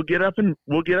say we'll get up and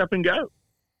go.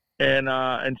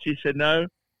 And she said no,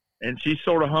 and she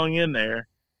sort of hung in there.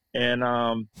 And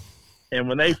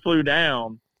when they flew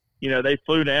down, they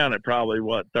flew down at probably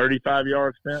 35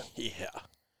 yards, Spence? Yeah.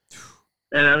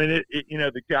 And I mean,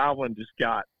 the goblin just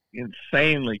got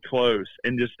insanely close,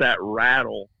 and just that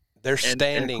rattle. They're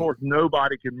standing. And of course,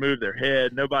 nobody could move their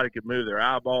head. Nobody could move their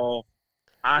eyeball.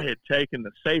 I had taken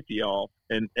the safety off,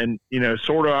 and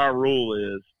sort of our rule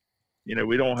is,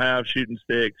 we don't have shooting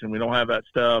sticks and we don't have that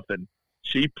stuff. And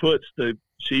she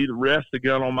rests the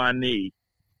gun on my knee,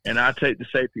 and I take the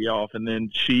safety off, and then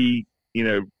she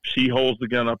holds the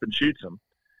gun up and shoots them.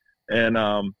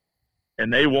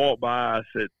 And they walk by us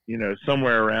at,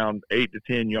 somewhere around 8 to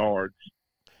 10 yards.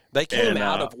 They came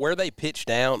out of where they pitched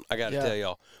down, I got to tell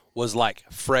y'all, was like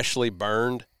freshly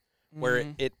burned, where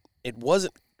it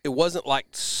wasn't like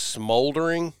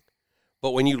smoldering,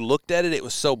 but when you looked at it, it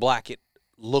was so black it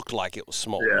looked like it was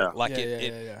smoldering.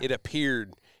 It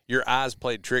appeared, your eyes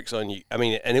played tricks on you. I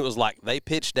mean, and it was like they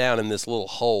pitched down in this little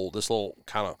hole, this little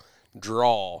kind of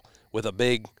draw with a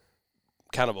big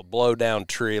kind of a blow down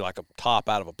tree, like a top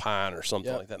out of a pine or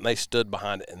something like that. And they stood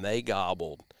behind it and they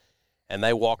gobbled, and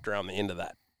they walked around the end of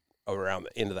that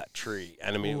tree.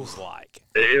 And I mean,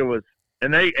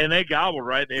 and they gobbled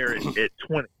right there at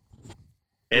 20,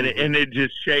 and it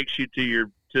just shakes you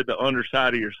to the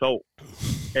underside of your soul.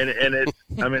 And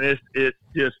it's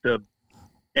just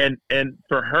and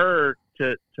for her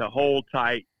to hold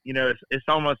tight, it's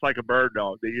almost like a bird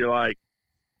dog that you're like,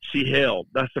 she held.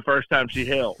 That's the first time she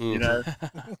held, and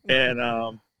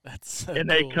that's so and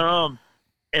cool. they come,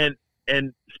 and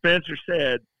Spencer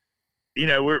said,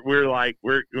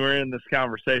 we're in this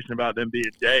conversation about them being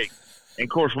jakes, and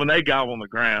of course when they gobble on the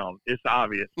ground, it's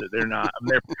obvious that they're not. I mean,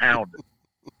 they're pounded.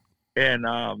 And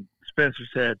Spencer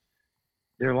said,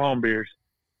 they're longbeards,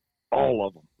 all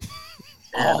of them,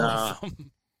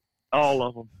 all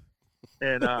of them.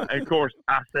 And of course,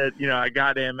 I said, I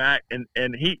got Mac, and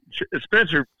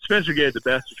Spencer gave the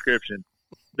best description.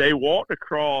 They walked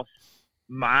across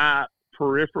my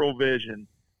peripheral vision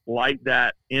like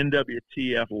that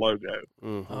NWTF logo.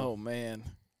 Mm-hmm. Oh man!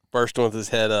 First one with his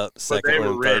head up, second one,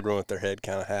 and third one with their head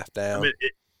kind of half down. I mean,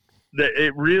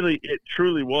 it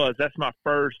truly was. That's my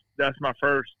first,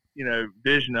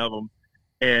 vision of them,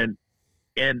 and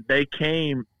they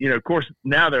came. Of course,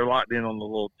 now they're locked in on the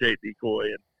little jake decoy,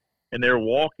 and they're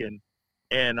walking,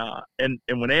 and when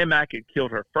AMAC had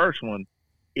killed her first one,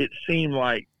 it seemed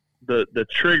like the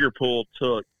trigger pull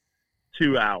took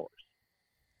 2 hours,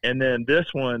 and then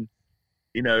this one,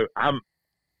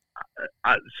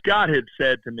 Scott had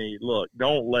said to me, look,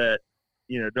 don't let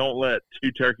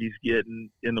two turkeys get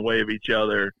in the way of each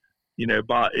other.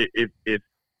 But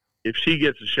if she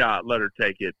gets a shot, let her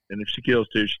take it, and if she kills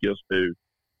two, she kills two.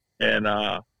 And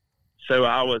so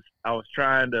I was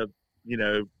trying to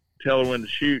tell her when to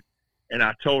shoot, and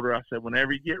I told her, I said,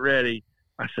 whenever you get ready,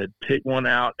 I said, pick one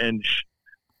out and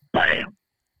bam.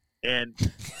 And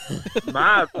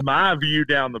my view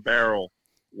down the barrel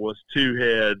was two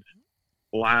heads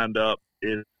lined up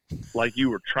is like you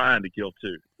were trying to kill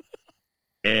two.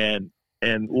 And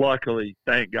luckily,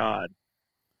 thank God,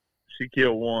 she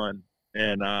killed one.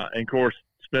 And of course,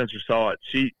 Spencer saw it.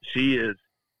 She is.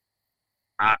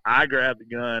 I grabbed the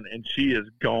gun and she is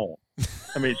gone.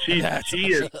 I mean, she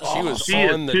is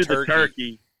on the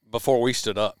turkey before we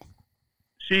stood up.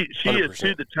 She 100%. Is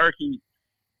to the turkey,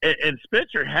 and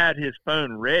Spencer had his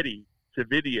phone ready to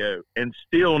video and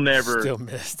still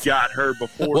missed. Got her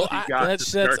before she got to the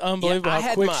that's turkey. unbelievable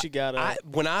how quick she got up.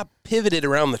 When I pivoted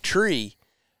around the tree,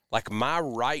 like my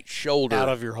right shoulder out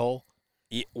of your hole.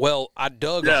 Well, I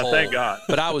dug a hole. Thank God.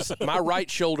 But my right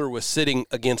shoulder was sitting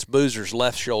against Boozer's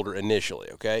left shoulder initially,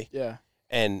 okay? Yeah.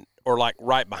 Or like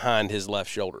right behind his left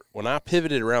shoulder. When I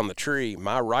pivoted around the tree,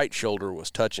 my right shoulder was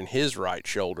touching his right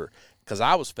shoulder because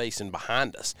I was facing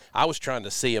behind us. I was trying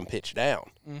to see him pitch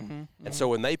down. Mm-hmm. And so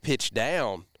when they pitch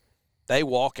down, they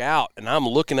walk out, and I'm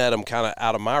looking at them kind of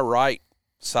out of my right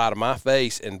side of my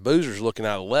face, and Boozer's looking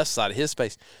out of the left side of his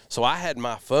face. So I had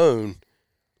my phone,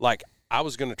 like I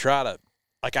was going to try to,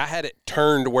 like I had it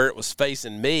turned where it was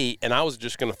facing me, and I was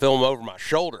just going to film over my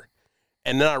shoulder.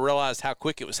 And then I realized how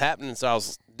quick it was happening, so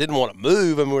didn't want to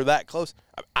move. I mean, we were that close.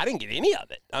 I didn't get any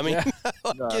of it. I mean,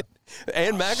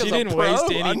 Ann Mack she was didn't a pro. waste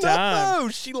any time. No,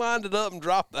 she lined it up and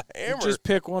dropped the hammer. Just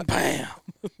pick one, bam.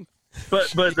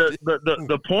 But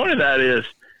the point of that is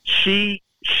she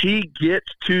gets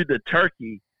to the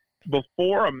turkey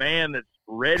before a man that's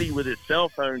ready with his cell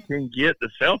phone can get the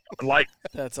cell phone. Like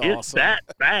that's it's awesome. that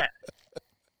fast.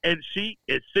 And she,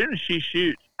 as soon as she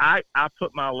shoots, I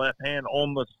put my left hand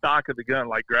on the stock of the gun,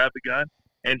 like grab the gun,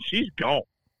 and she's gone.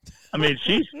 I mean,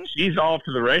 she's off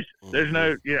to the races. There's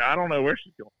no, I don't know where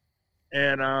she's going.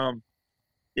 And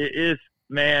it is,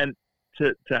 man,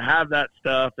 to have that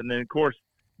stuff, and then of course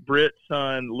Britt's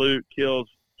son Luke kills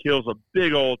a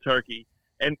big old turkey,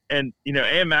 and Ann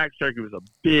Mac's turkey was a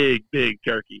big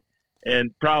turkey,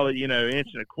 and probably inch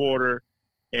and a quarter,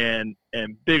 and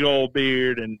big old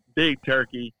beard and big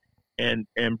turkey. And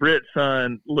Britt's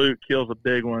son Luke kills a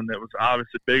big one that was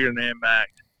obviously bigger than Ann Mac,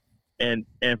 and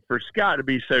for Scott to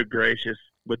be so gracious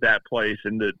with that place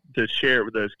and to share it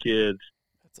with those kids,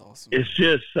 that's awesome. It's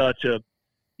just such a,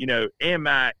 Ann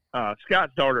Mac,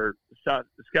 Scott's daughter,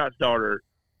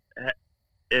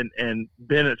 and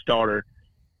Bennett's daughter,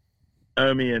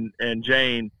 Omi and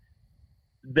Jane,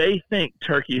 they think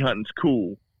turkey hunting's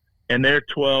cool, and they're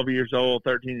 12 years old,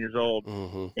 13 years old,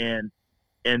 and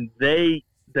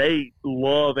they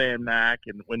love Ann Mac,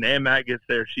 and when Ann Mac gets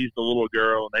there, she's the little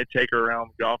girl, and they take her around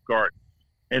the golf cart.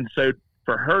 And so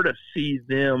for her to see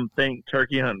them think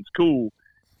turkey hunting's cool,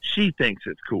 she thinks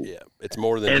it's cool. Yeah, it's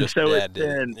more than just so Dad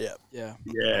did. Yeah.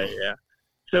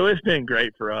 So it's been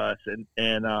great for us, and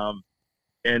now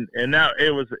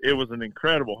it was an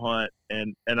incredible hunt,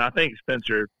 and I think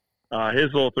Spencer,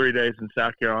 his little 3 days in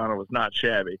South Carolina was not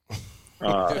shabby.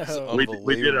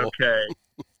 We did okay.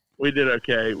 We did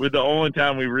okay. With the only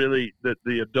time we really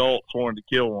the adults wanted to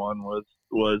kill one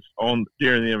was on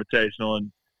during the Invitational,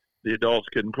 and the adults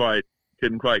couldn't quite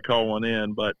call one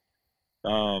in. But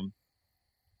man,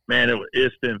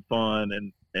 it's been fun,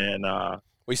 and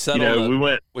we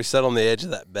sat we sat on the edge of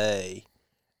that bay,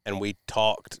 and we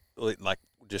talked like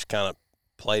just kind of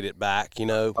played it back,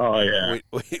 Oh yeah.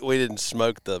 We didn't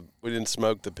smoke the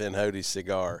Pinhoti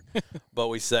cigar, but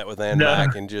we sat with Ann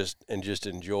Mac and just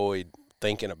enjoyed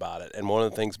thinking about it. And one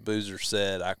of the things Boozer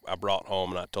said, I brought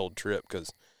home and I told Tripp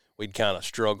because we'd kind of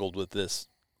struggled with this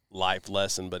life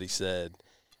lesson, but he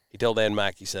told Ann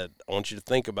Mac, he said, I want you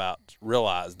to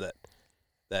realize that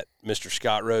Mr.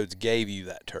 Scott Rhodes gave you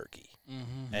that turkey.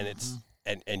 Mm-hmm, and it's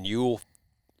and you'll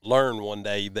learn one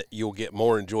day that you'll get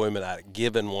more enjoyment out of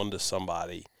giving one to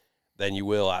somebody than you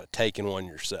will out of taking one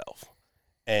yourself.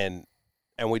 And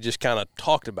we just kind of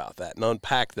talked about that and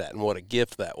unpacked that and what a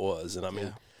gift that was. And I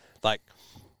mean, I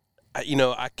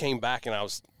came back and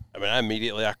I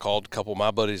immediately called a couple of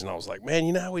my buddies and I was like,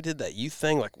 man, how we did that youth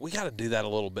thing? Like, we got to do that a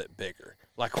little bit bigger.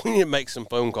 Like, we need to make some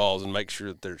phone calls and make sure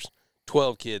that there's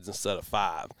 12 kids instead of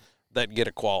 5 that get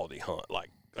a quality hunt.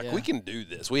 Like we can do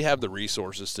this. We have the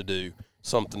resources to do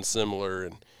something similar.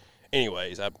 And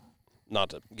anyways,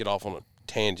 not to get off on a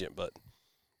tangent, but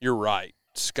you're right.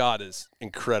 Scott is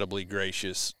incredibly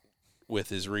gracious with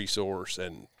his resource,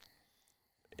 and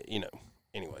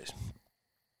anyways.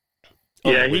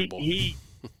 Yeah, he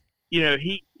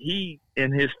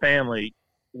and his family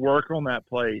work on that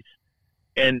place,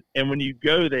 and when you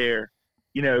go there,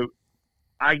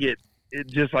 I get it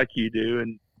just like you do,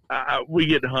 and we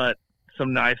get to hunt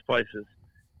some nice places,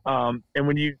 And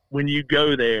when you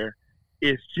go there,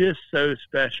 it's just so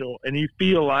special, and you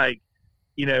feel like,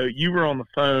 you know, you were on the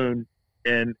phone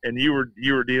and you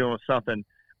were dealing with something.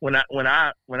 When I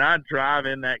drive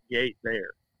in that gate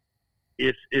there,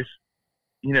 it's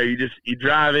you know, you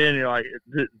drive in, and you're like,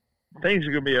 things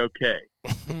are gonna be okay.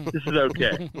 This is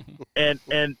okay. And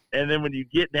then when you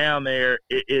get down there,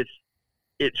 it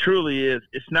truly is.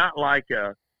 It's not a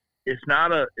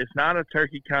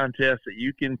turkey contest that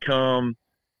you can come,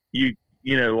 you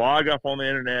know, log up on the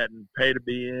internet and pay to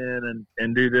be in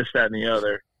and do this, that, and the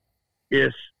other.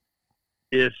 It's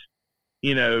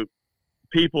you know,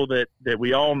 people that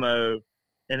we all know,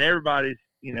 and everybody's,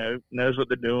 you know, knows what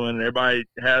they're doing, and everybody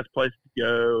has places to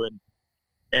go,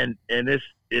 and it's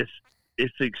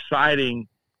exciting.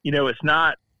 You know, it's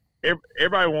not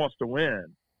everybody wants to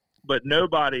win, but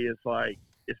nobody is like,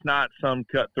 it's not some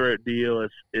cutthroat deal.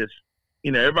 It's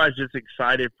you know, everybody's just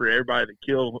excited for everybody that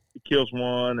kills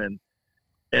one, and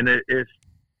it's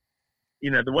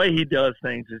you know, the way he does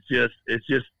things is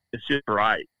just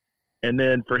right. And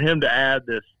then for him to add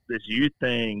this youth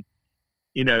thing,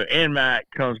 you know, Ann Mac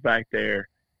comes back there,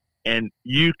 and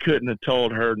you couldn't have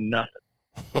told her nothing.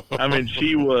 I mean,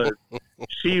 she was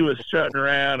strutting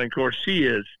around, and of course she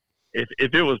is. If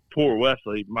it was poor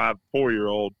Wesley, my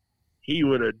 4-year-old, he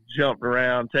would have jumped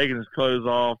around, taken his clothes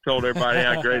off, told everybody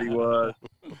how great he was.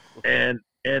 And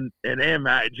Ann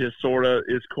Mac just sort of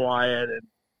is quiet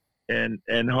and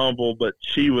humble, but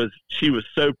she was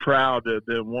so proud to have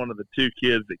been one of the 2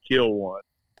 kids that killed one.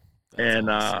 That's and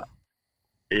awesome.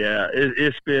 Yeah,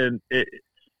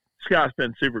 Scott's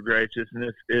been super gracious,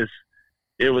 and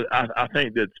it was. I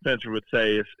think that Spencer would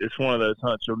say it's one of those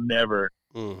hunts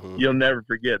you'll never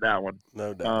forget that one.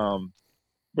 No doubt.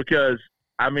 Because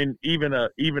I mean, I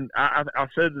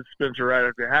said to Spencer right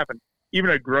after it happened, even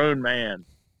a grown man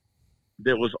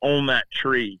that was on that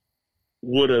tree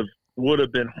would have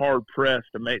been hard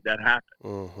pressed to make that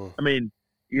happen. I mean,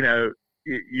 you know,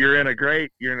 you're in a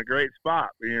great spot,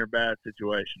 but you're in a bad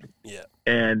situation. Yeah.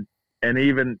 And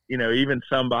even, you know, even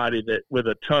somebody that with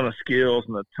a ton of skills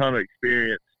and a ton of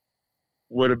experience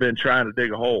would have been trying to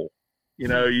dig a hole. You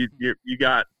know, you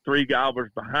got 3 gobblers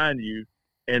behind you,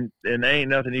 and there ain't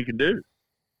nothing you can do.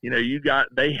 You know,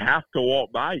 they have to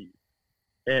walk by you.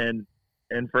 And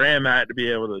for Matt to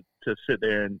be able to sit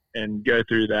there and go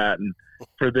through that, and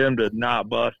for them to not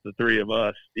bust the 3 of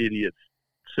us idiots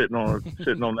sitting on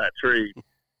that tree,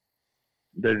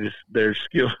 they're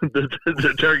skilled.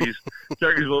 the turkey's a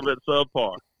little bit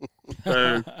subpar.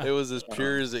 So it was as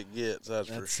pure as it gets. That's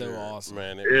for sure. So awesome,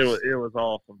 man. It was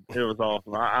awesome. It was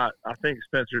awesome. I think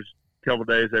Spencer's couple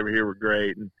days over here were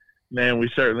great, and man, we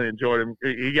certainly enjoyed him.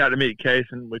 He got to meet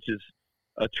Kaysen, which is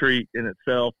a treat in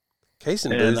itself.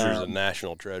 Kaysen Boozer is a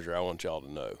national treasure. I want y'all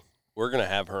to know. We're going to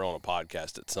have her on a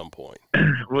podcast at some point.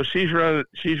 Well, she's running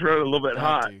a little bit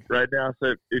hot right now.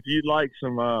 So if you'd like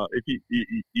some, if you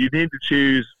need to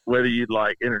choose whether you'd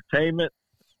like entertainment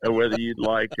or whether you'd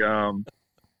like, she's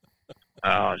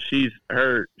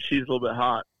a little bit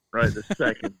hot right this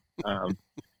second.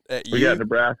 We got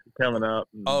Nebraska coming up.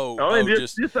 And,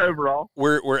 just overall,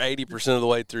 we're 80% of the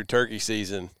way through turkey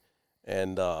season,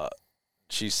 and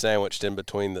she's sandwiched in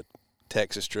between the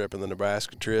Texas trip and the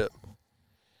Nebraska trip.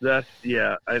 And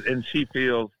she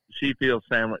feels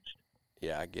sandwiched.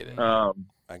 Yeah, I get it. I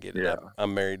get it. Yeah.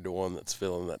 I'm married to one that's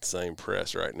feeling that same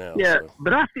press right now. Yeah, so.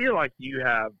 But I feel like you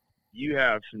have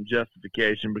some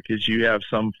justification because you have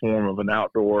some form of an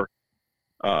outdoor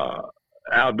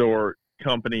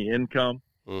company income,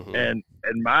 and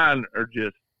mine are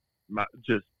just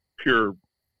pure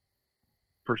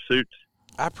pursuits.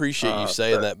 I appreciate you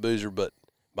saying that, Boozer, but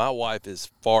my wife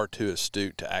is far too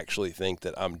astute to actually think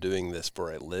that I'm doing this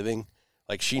for a living.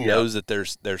 Like, she knows that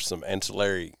there's some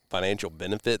ancillary financial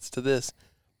benefits to this,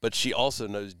 but she also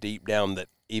knows deep down that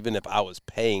even if I was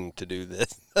paying to do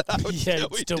this, I would still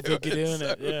be doing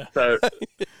it. Yeah.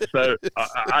 So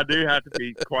I do have to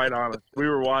be quite honest. We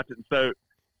were watching. So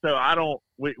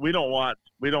we don't watch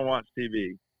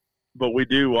TV, but we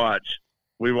watch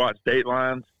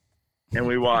Datelines, and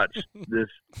we watch this.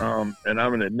 And I'm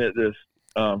going to admit this.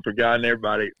 For God and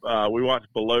everybody, we watch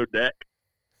Below Deck.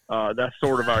 That's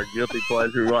sort of our guilty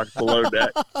pleasure. We watch Below Deck.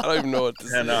 I don't even know what to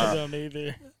say. I don't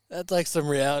either. That's like some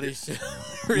reality show.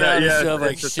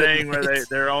 It's the thing where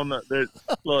they're on the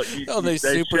look.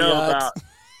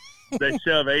 They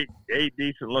shove eight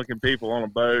decent looking people on a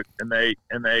boat, and they're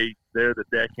the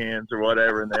deckhands or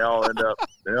whatever, and they all end up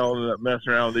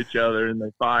messing around with each other, and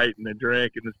they fight and they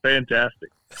drink, and it's fantastic.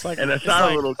 and it's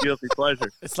not a little guilty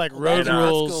pleasure. It's like road And,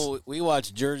 rules. School, we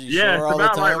watch Jersey Yeah, Shore it's all the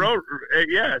about time. like road.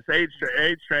 Yeah, it's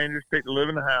age strangers pick to live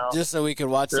in the house. Just so we can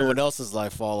watch someone else's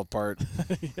life fall apart.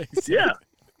 Yeah.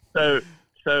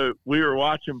 So we were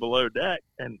watching Below Deck,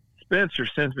 and Spencer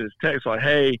sends me this text like,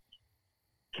 "Hey,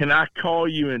 can I call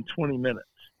you in 20 minutes?"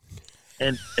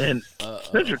 And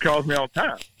Spencer calls me all the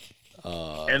time.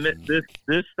 And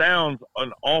this sounds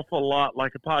an awful lot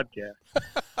like a podcast.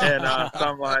 And so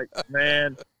I'm like,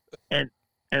 man. And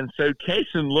so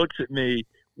Kaysen looks at me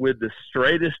with the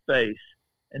straightest face,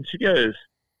 and she goes,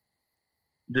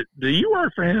 "Do you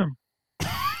work for him?"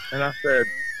 And I said,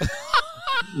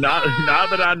 not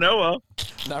that I know of.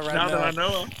 Not right Not now. that I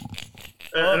know of.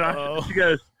 And she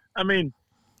goes, "I mean,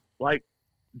 like,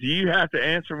 do you have to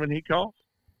answer when he calls?"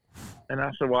 And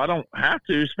I said, "Well, I don't have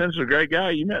to. Spencer's a great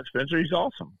guy. You met Spencer. He's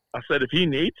awesome." I said, "If he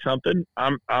needs something,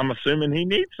 I'm assuming he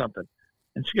needs something."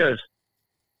 And she goes,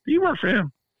 "Do you work for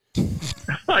him?"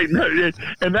 Like, no,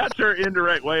 and that's her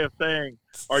indirect way of saying,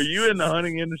 "Are you in the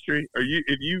hunting industry? Are you?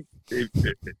 If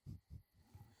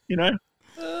you know?"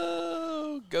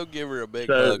 Oh, go give her a big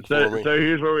So hug for me.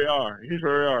 here's where we are. Here's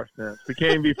where we are, Spence. We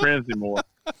can't even be friends anymore.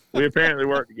 We apparently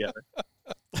work together.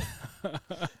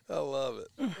 I love it.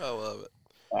 I love it.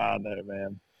 I know,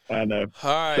 man. I know. All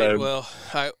right. So- Well,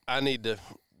 I need to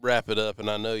wrap it up, and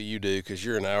I know you do because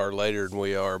you're an hour later than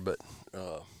we are. But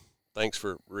thanks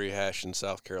for rehashing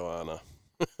South Carolina.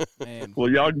 Man, Well,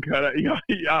 y'all can cut out.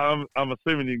 I'm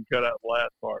assuming you can cut out the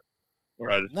last part where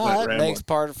I just No, went that rambling. makes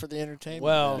part of for the entertainment.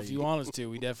 well, value. if you want us to,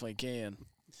 we definitely can.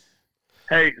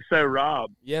 Hey, so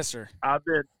Rob, Yes, sir. I've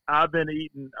been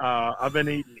eating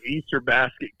Easter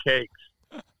basket cakes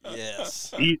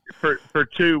Yes. for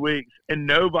 2 weeks, and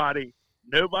nobody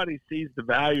sees the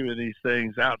value of these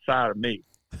things outside of me.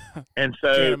 And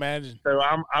Can't so imagine.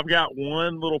 I've got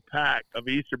one little pack of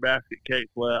Easter basket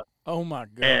cakes left. Oh my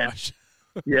And- gosh.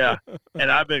 Yeah, and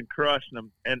I've been crushing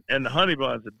them, and the honey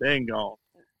buns have been gone.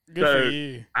 Good so- for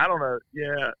you. I don't know.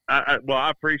 Yeah, I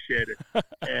appreciate it,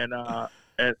 and I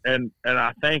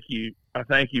thank you. I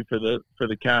thank you for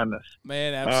the kindness.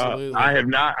 Man, absolutely. I have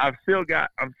not. I'm sitting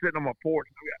on my porch.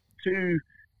 I've got two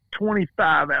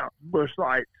 25-ounce bush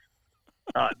lights.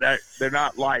 They're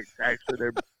not lights, actually.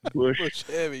 They're bush. Bush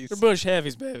heavies. They're bush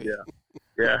heavies, baby. Yeah.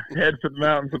 Yeah, head for the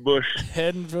mountains of bush.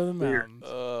 Heading for the mountains.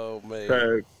 Oh man.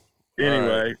 So,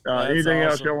 anyway, That's anything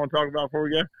else awesome. y'all want to talk about before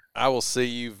we go? I will see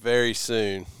you very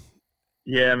soon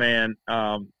Yeah, man.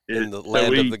 in the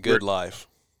land of the good life.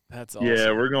 That's awesome.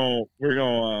 Yeah, we're gonna.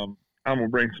 I'm gonna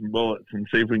bring some bullets and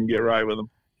see if we can get right with them.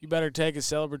 You better take a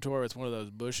celebratory with one of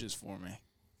those bushes for me.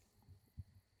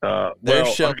 There Well,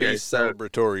 shall okay, be so,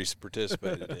 celebratories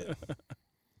participated in.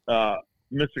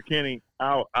 Mr. Kenny,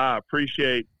 I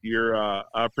appreciate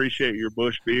your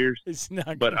bush beers, It's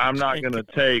not. but gonna I'm not drink gonna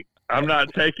take. I'm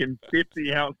not taking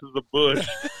 50 ounces of bush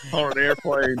on an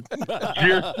airplane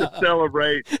just to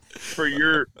celebrate for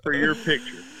your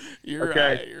picture. You're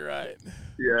okay. right. You're right.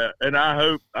 Yeah, and I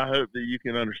hope that you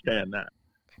can understand that.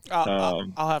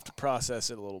 I'll have to process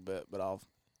it a little bit, but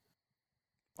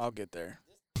I'll get there.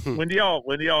 When do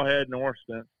y'all head north,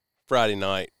 then? Friday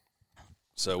night.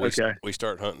 So Okay. we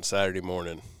start hunting Saturday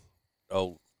morning.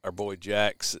 Oh, our boy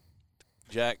Jack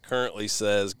currently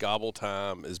says gobble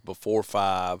time is before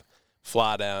 5.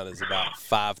 Fly down is about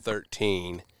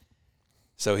 5:13.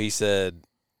 So he said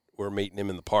we're meeting him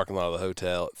in the parking lot of the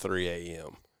hotel at 3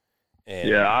 a.m. And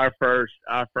Yeah, our first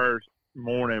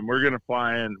morning, we're gonna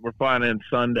fly in. We're flying in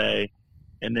Sunday,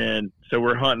 and then so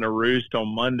we're hunting a roost on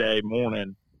Monday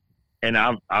morning. And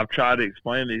I've tried to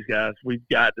explain to these guys we've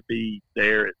got to be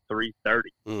there at 3:30.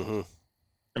 Mhm.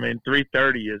 I mean,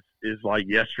 3:30 is like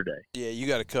yesterday. Yeah, you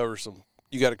got to cover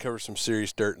some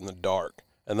serious dirt in the dark.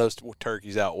 And those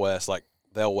turkeys out west, like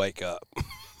they'll wake up.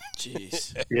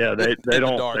 Jeez. Yeah, they In the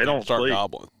don't dark they and don't start sleep.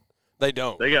 gobbling. They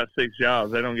don't. They got 6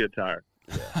 jobs. They don't get tired.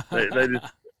 they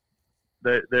just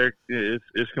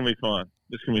it's gonna be fun.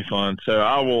 It's gonna be fun. So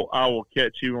I will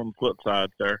catch you on the flip side,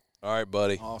 sir. All right,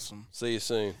 buddy. Awesome. See you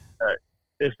soon.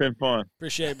 It's been fun.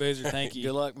 Appreciate it, Boozer. Thank Good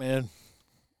you. luck, man.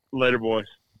 Later, boys.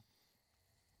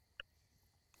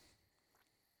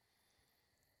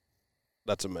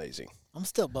 That's amazing. I'm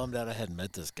still bummed out I hadn't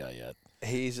met this guy yet.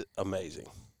 He's amazing.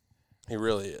 He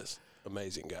really is.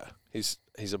 Amazing guy. He's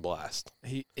a blast.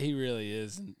 He really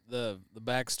is. And the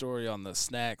backstory on the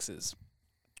snacks is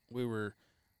we were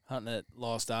hunting at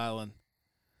Lost Island,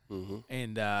 Mm-hmm.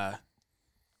 and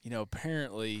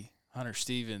apparently Hunter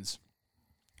Stevens,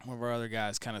 one of our other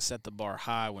guys, kind of set the bar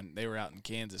high when they were out in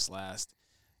Kansas last,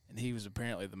 and he was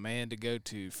apparently the man to go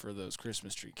to for those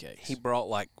Christmas tree cakes. He brought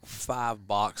like 5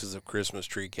 boxes of Christmas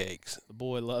tree cakes. The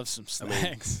boy loves some I mean,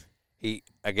 snacks.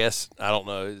 I guess, I don't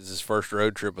know, it was his first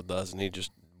road trip with us, and he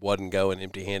just wasn't going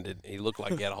empty-handed. He looked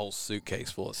like he had a whole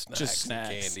suitcase full of snacks. And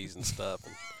candies and stuff.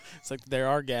 It's like there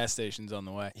are gas stations on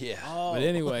the way. Yeah. Oh. But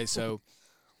anyway, so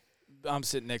I'm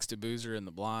sitting next to Boozer in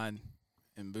the blind,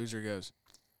 and Boozer goes,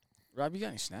 "Rob, you got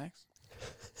any snacks?"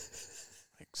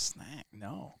 Like, snack?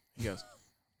 No. He goes,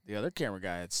 "The other camera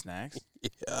guy had snacks."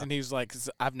 Yeah. And he was like,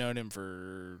 'cause I've known him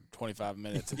for 25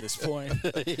 minutes at this point.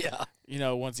 Yeah. You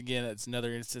know, once again, it's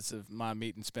another instance of my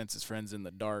meeting Spence's friends in the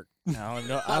dark. I don't even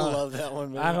know. I love that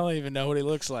one, man. I don't even know what he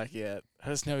looks like yet. I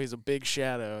just know he's a big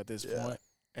shadow at this Yeah. point.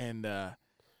 And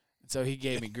so he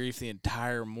gave me grief the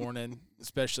entire morning,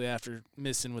 especially after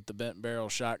missing with the bent barrel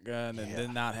shotgun and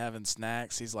then not having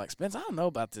snacks. He's like, "Spence, I don't know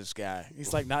about this guy."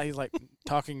 He's like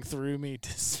talking through me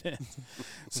to Spence.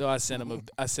 So I sent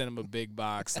him a big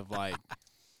box of like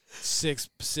six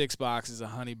boxes of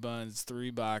honey buns, 3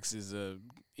 boxes of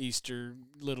Easter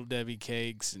Little Debbie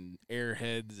cakes and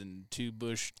Airheads and 2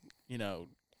 Bush,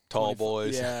 Tall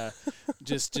boys. Yeah,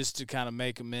 just to kind of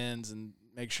make amends and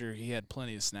make sure he had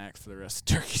plenty of snacks for the rest of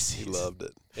turkey He season. loved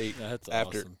it. That's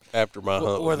after awesome. my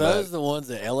hunt Were with those Matt, the ones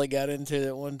that Ellie got into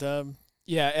at one time?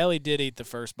 Yeah, Ellie did eat the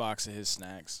first box of his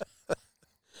snacks.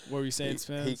 What were you saying, he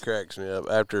Spence? cracks me up.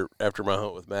 After my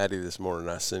hunt with Maddie this morning,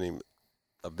 I sent him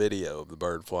a video of the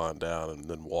bird flying down and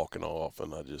then walking off,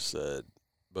 and I just said,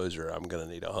 "Boozer, I'm going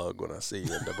to need a hug when I see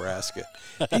you in Nebraska."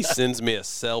 He sends me a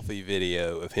selfie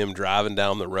video of him driving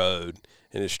down the road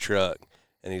in his truck,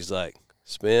 and he's like,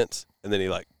 "Spence," and then he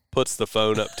like puts the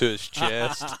phone up to his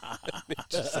chest. He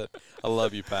just said, "I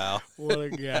love you, pal." What a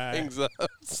guy. Hangs up.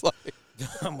 It's like,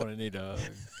 I'm going to need a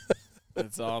hug.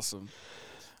 That's awesome.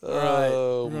 All right,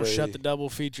 oh, we're going to shut me. the double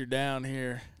feature down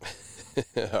here.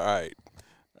 All right.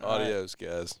 All right. Adios,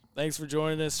 guys. Thanks for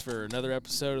joining us for another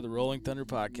episode of the Rolling Thunder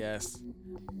Podcast.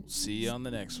 We'll see you on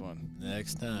the next one.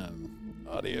 Next time.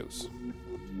 Adios.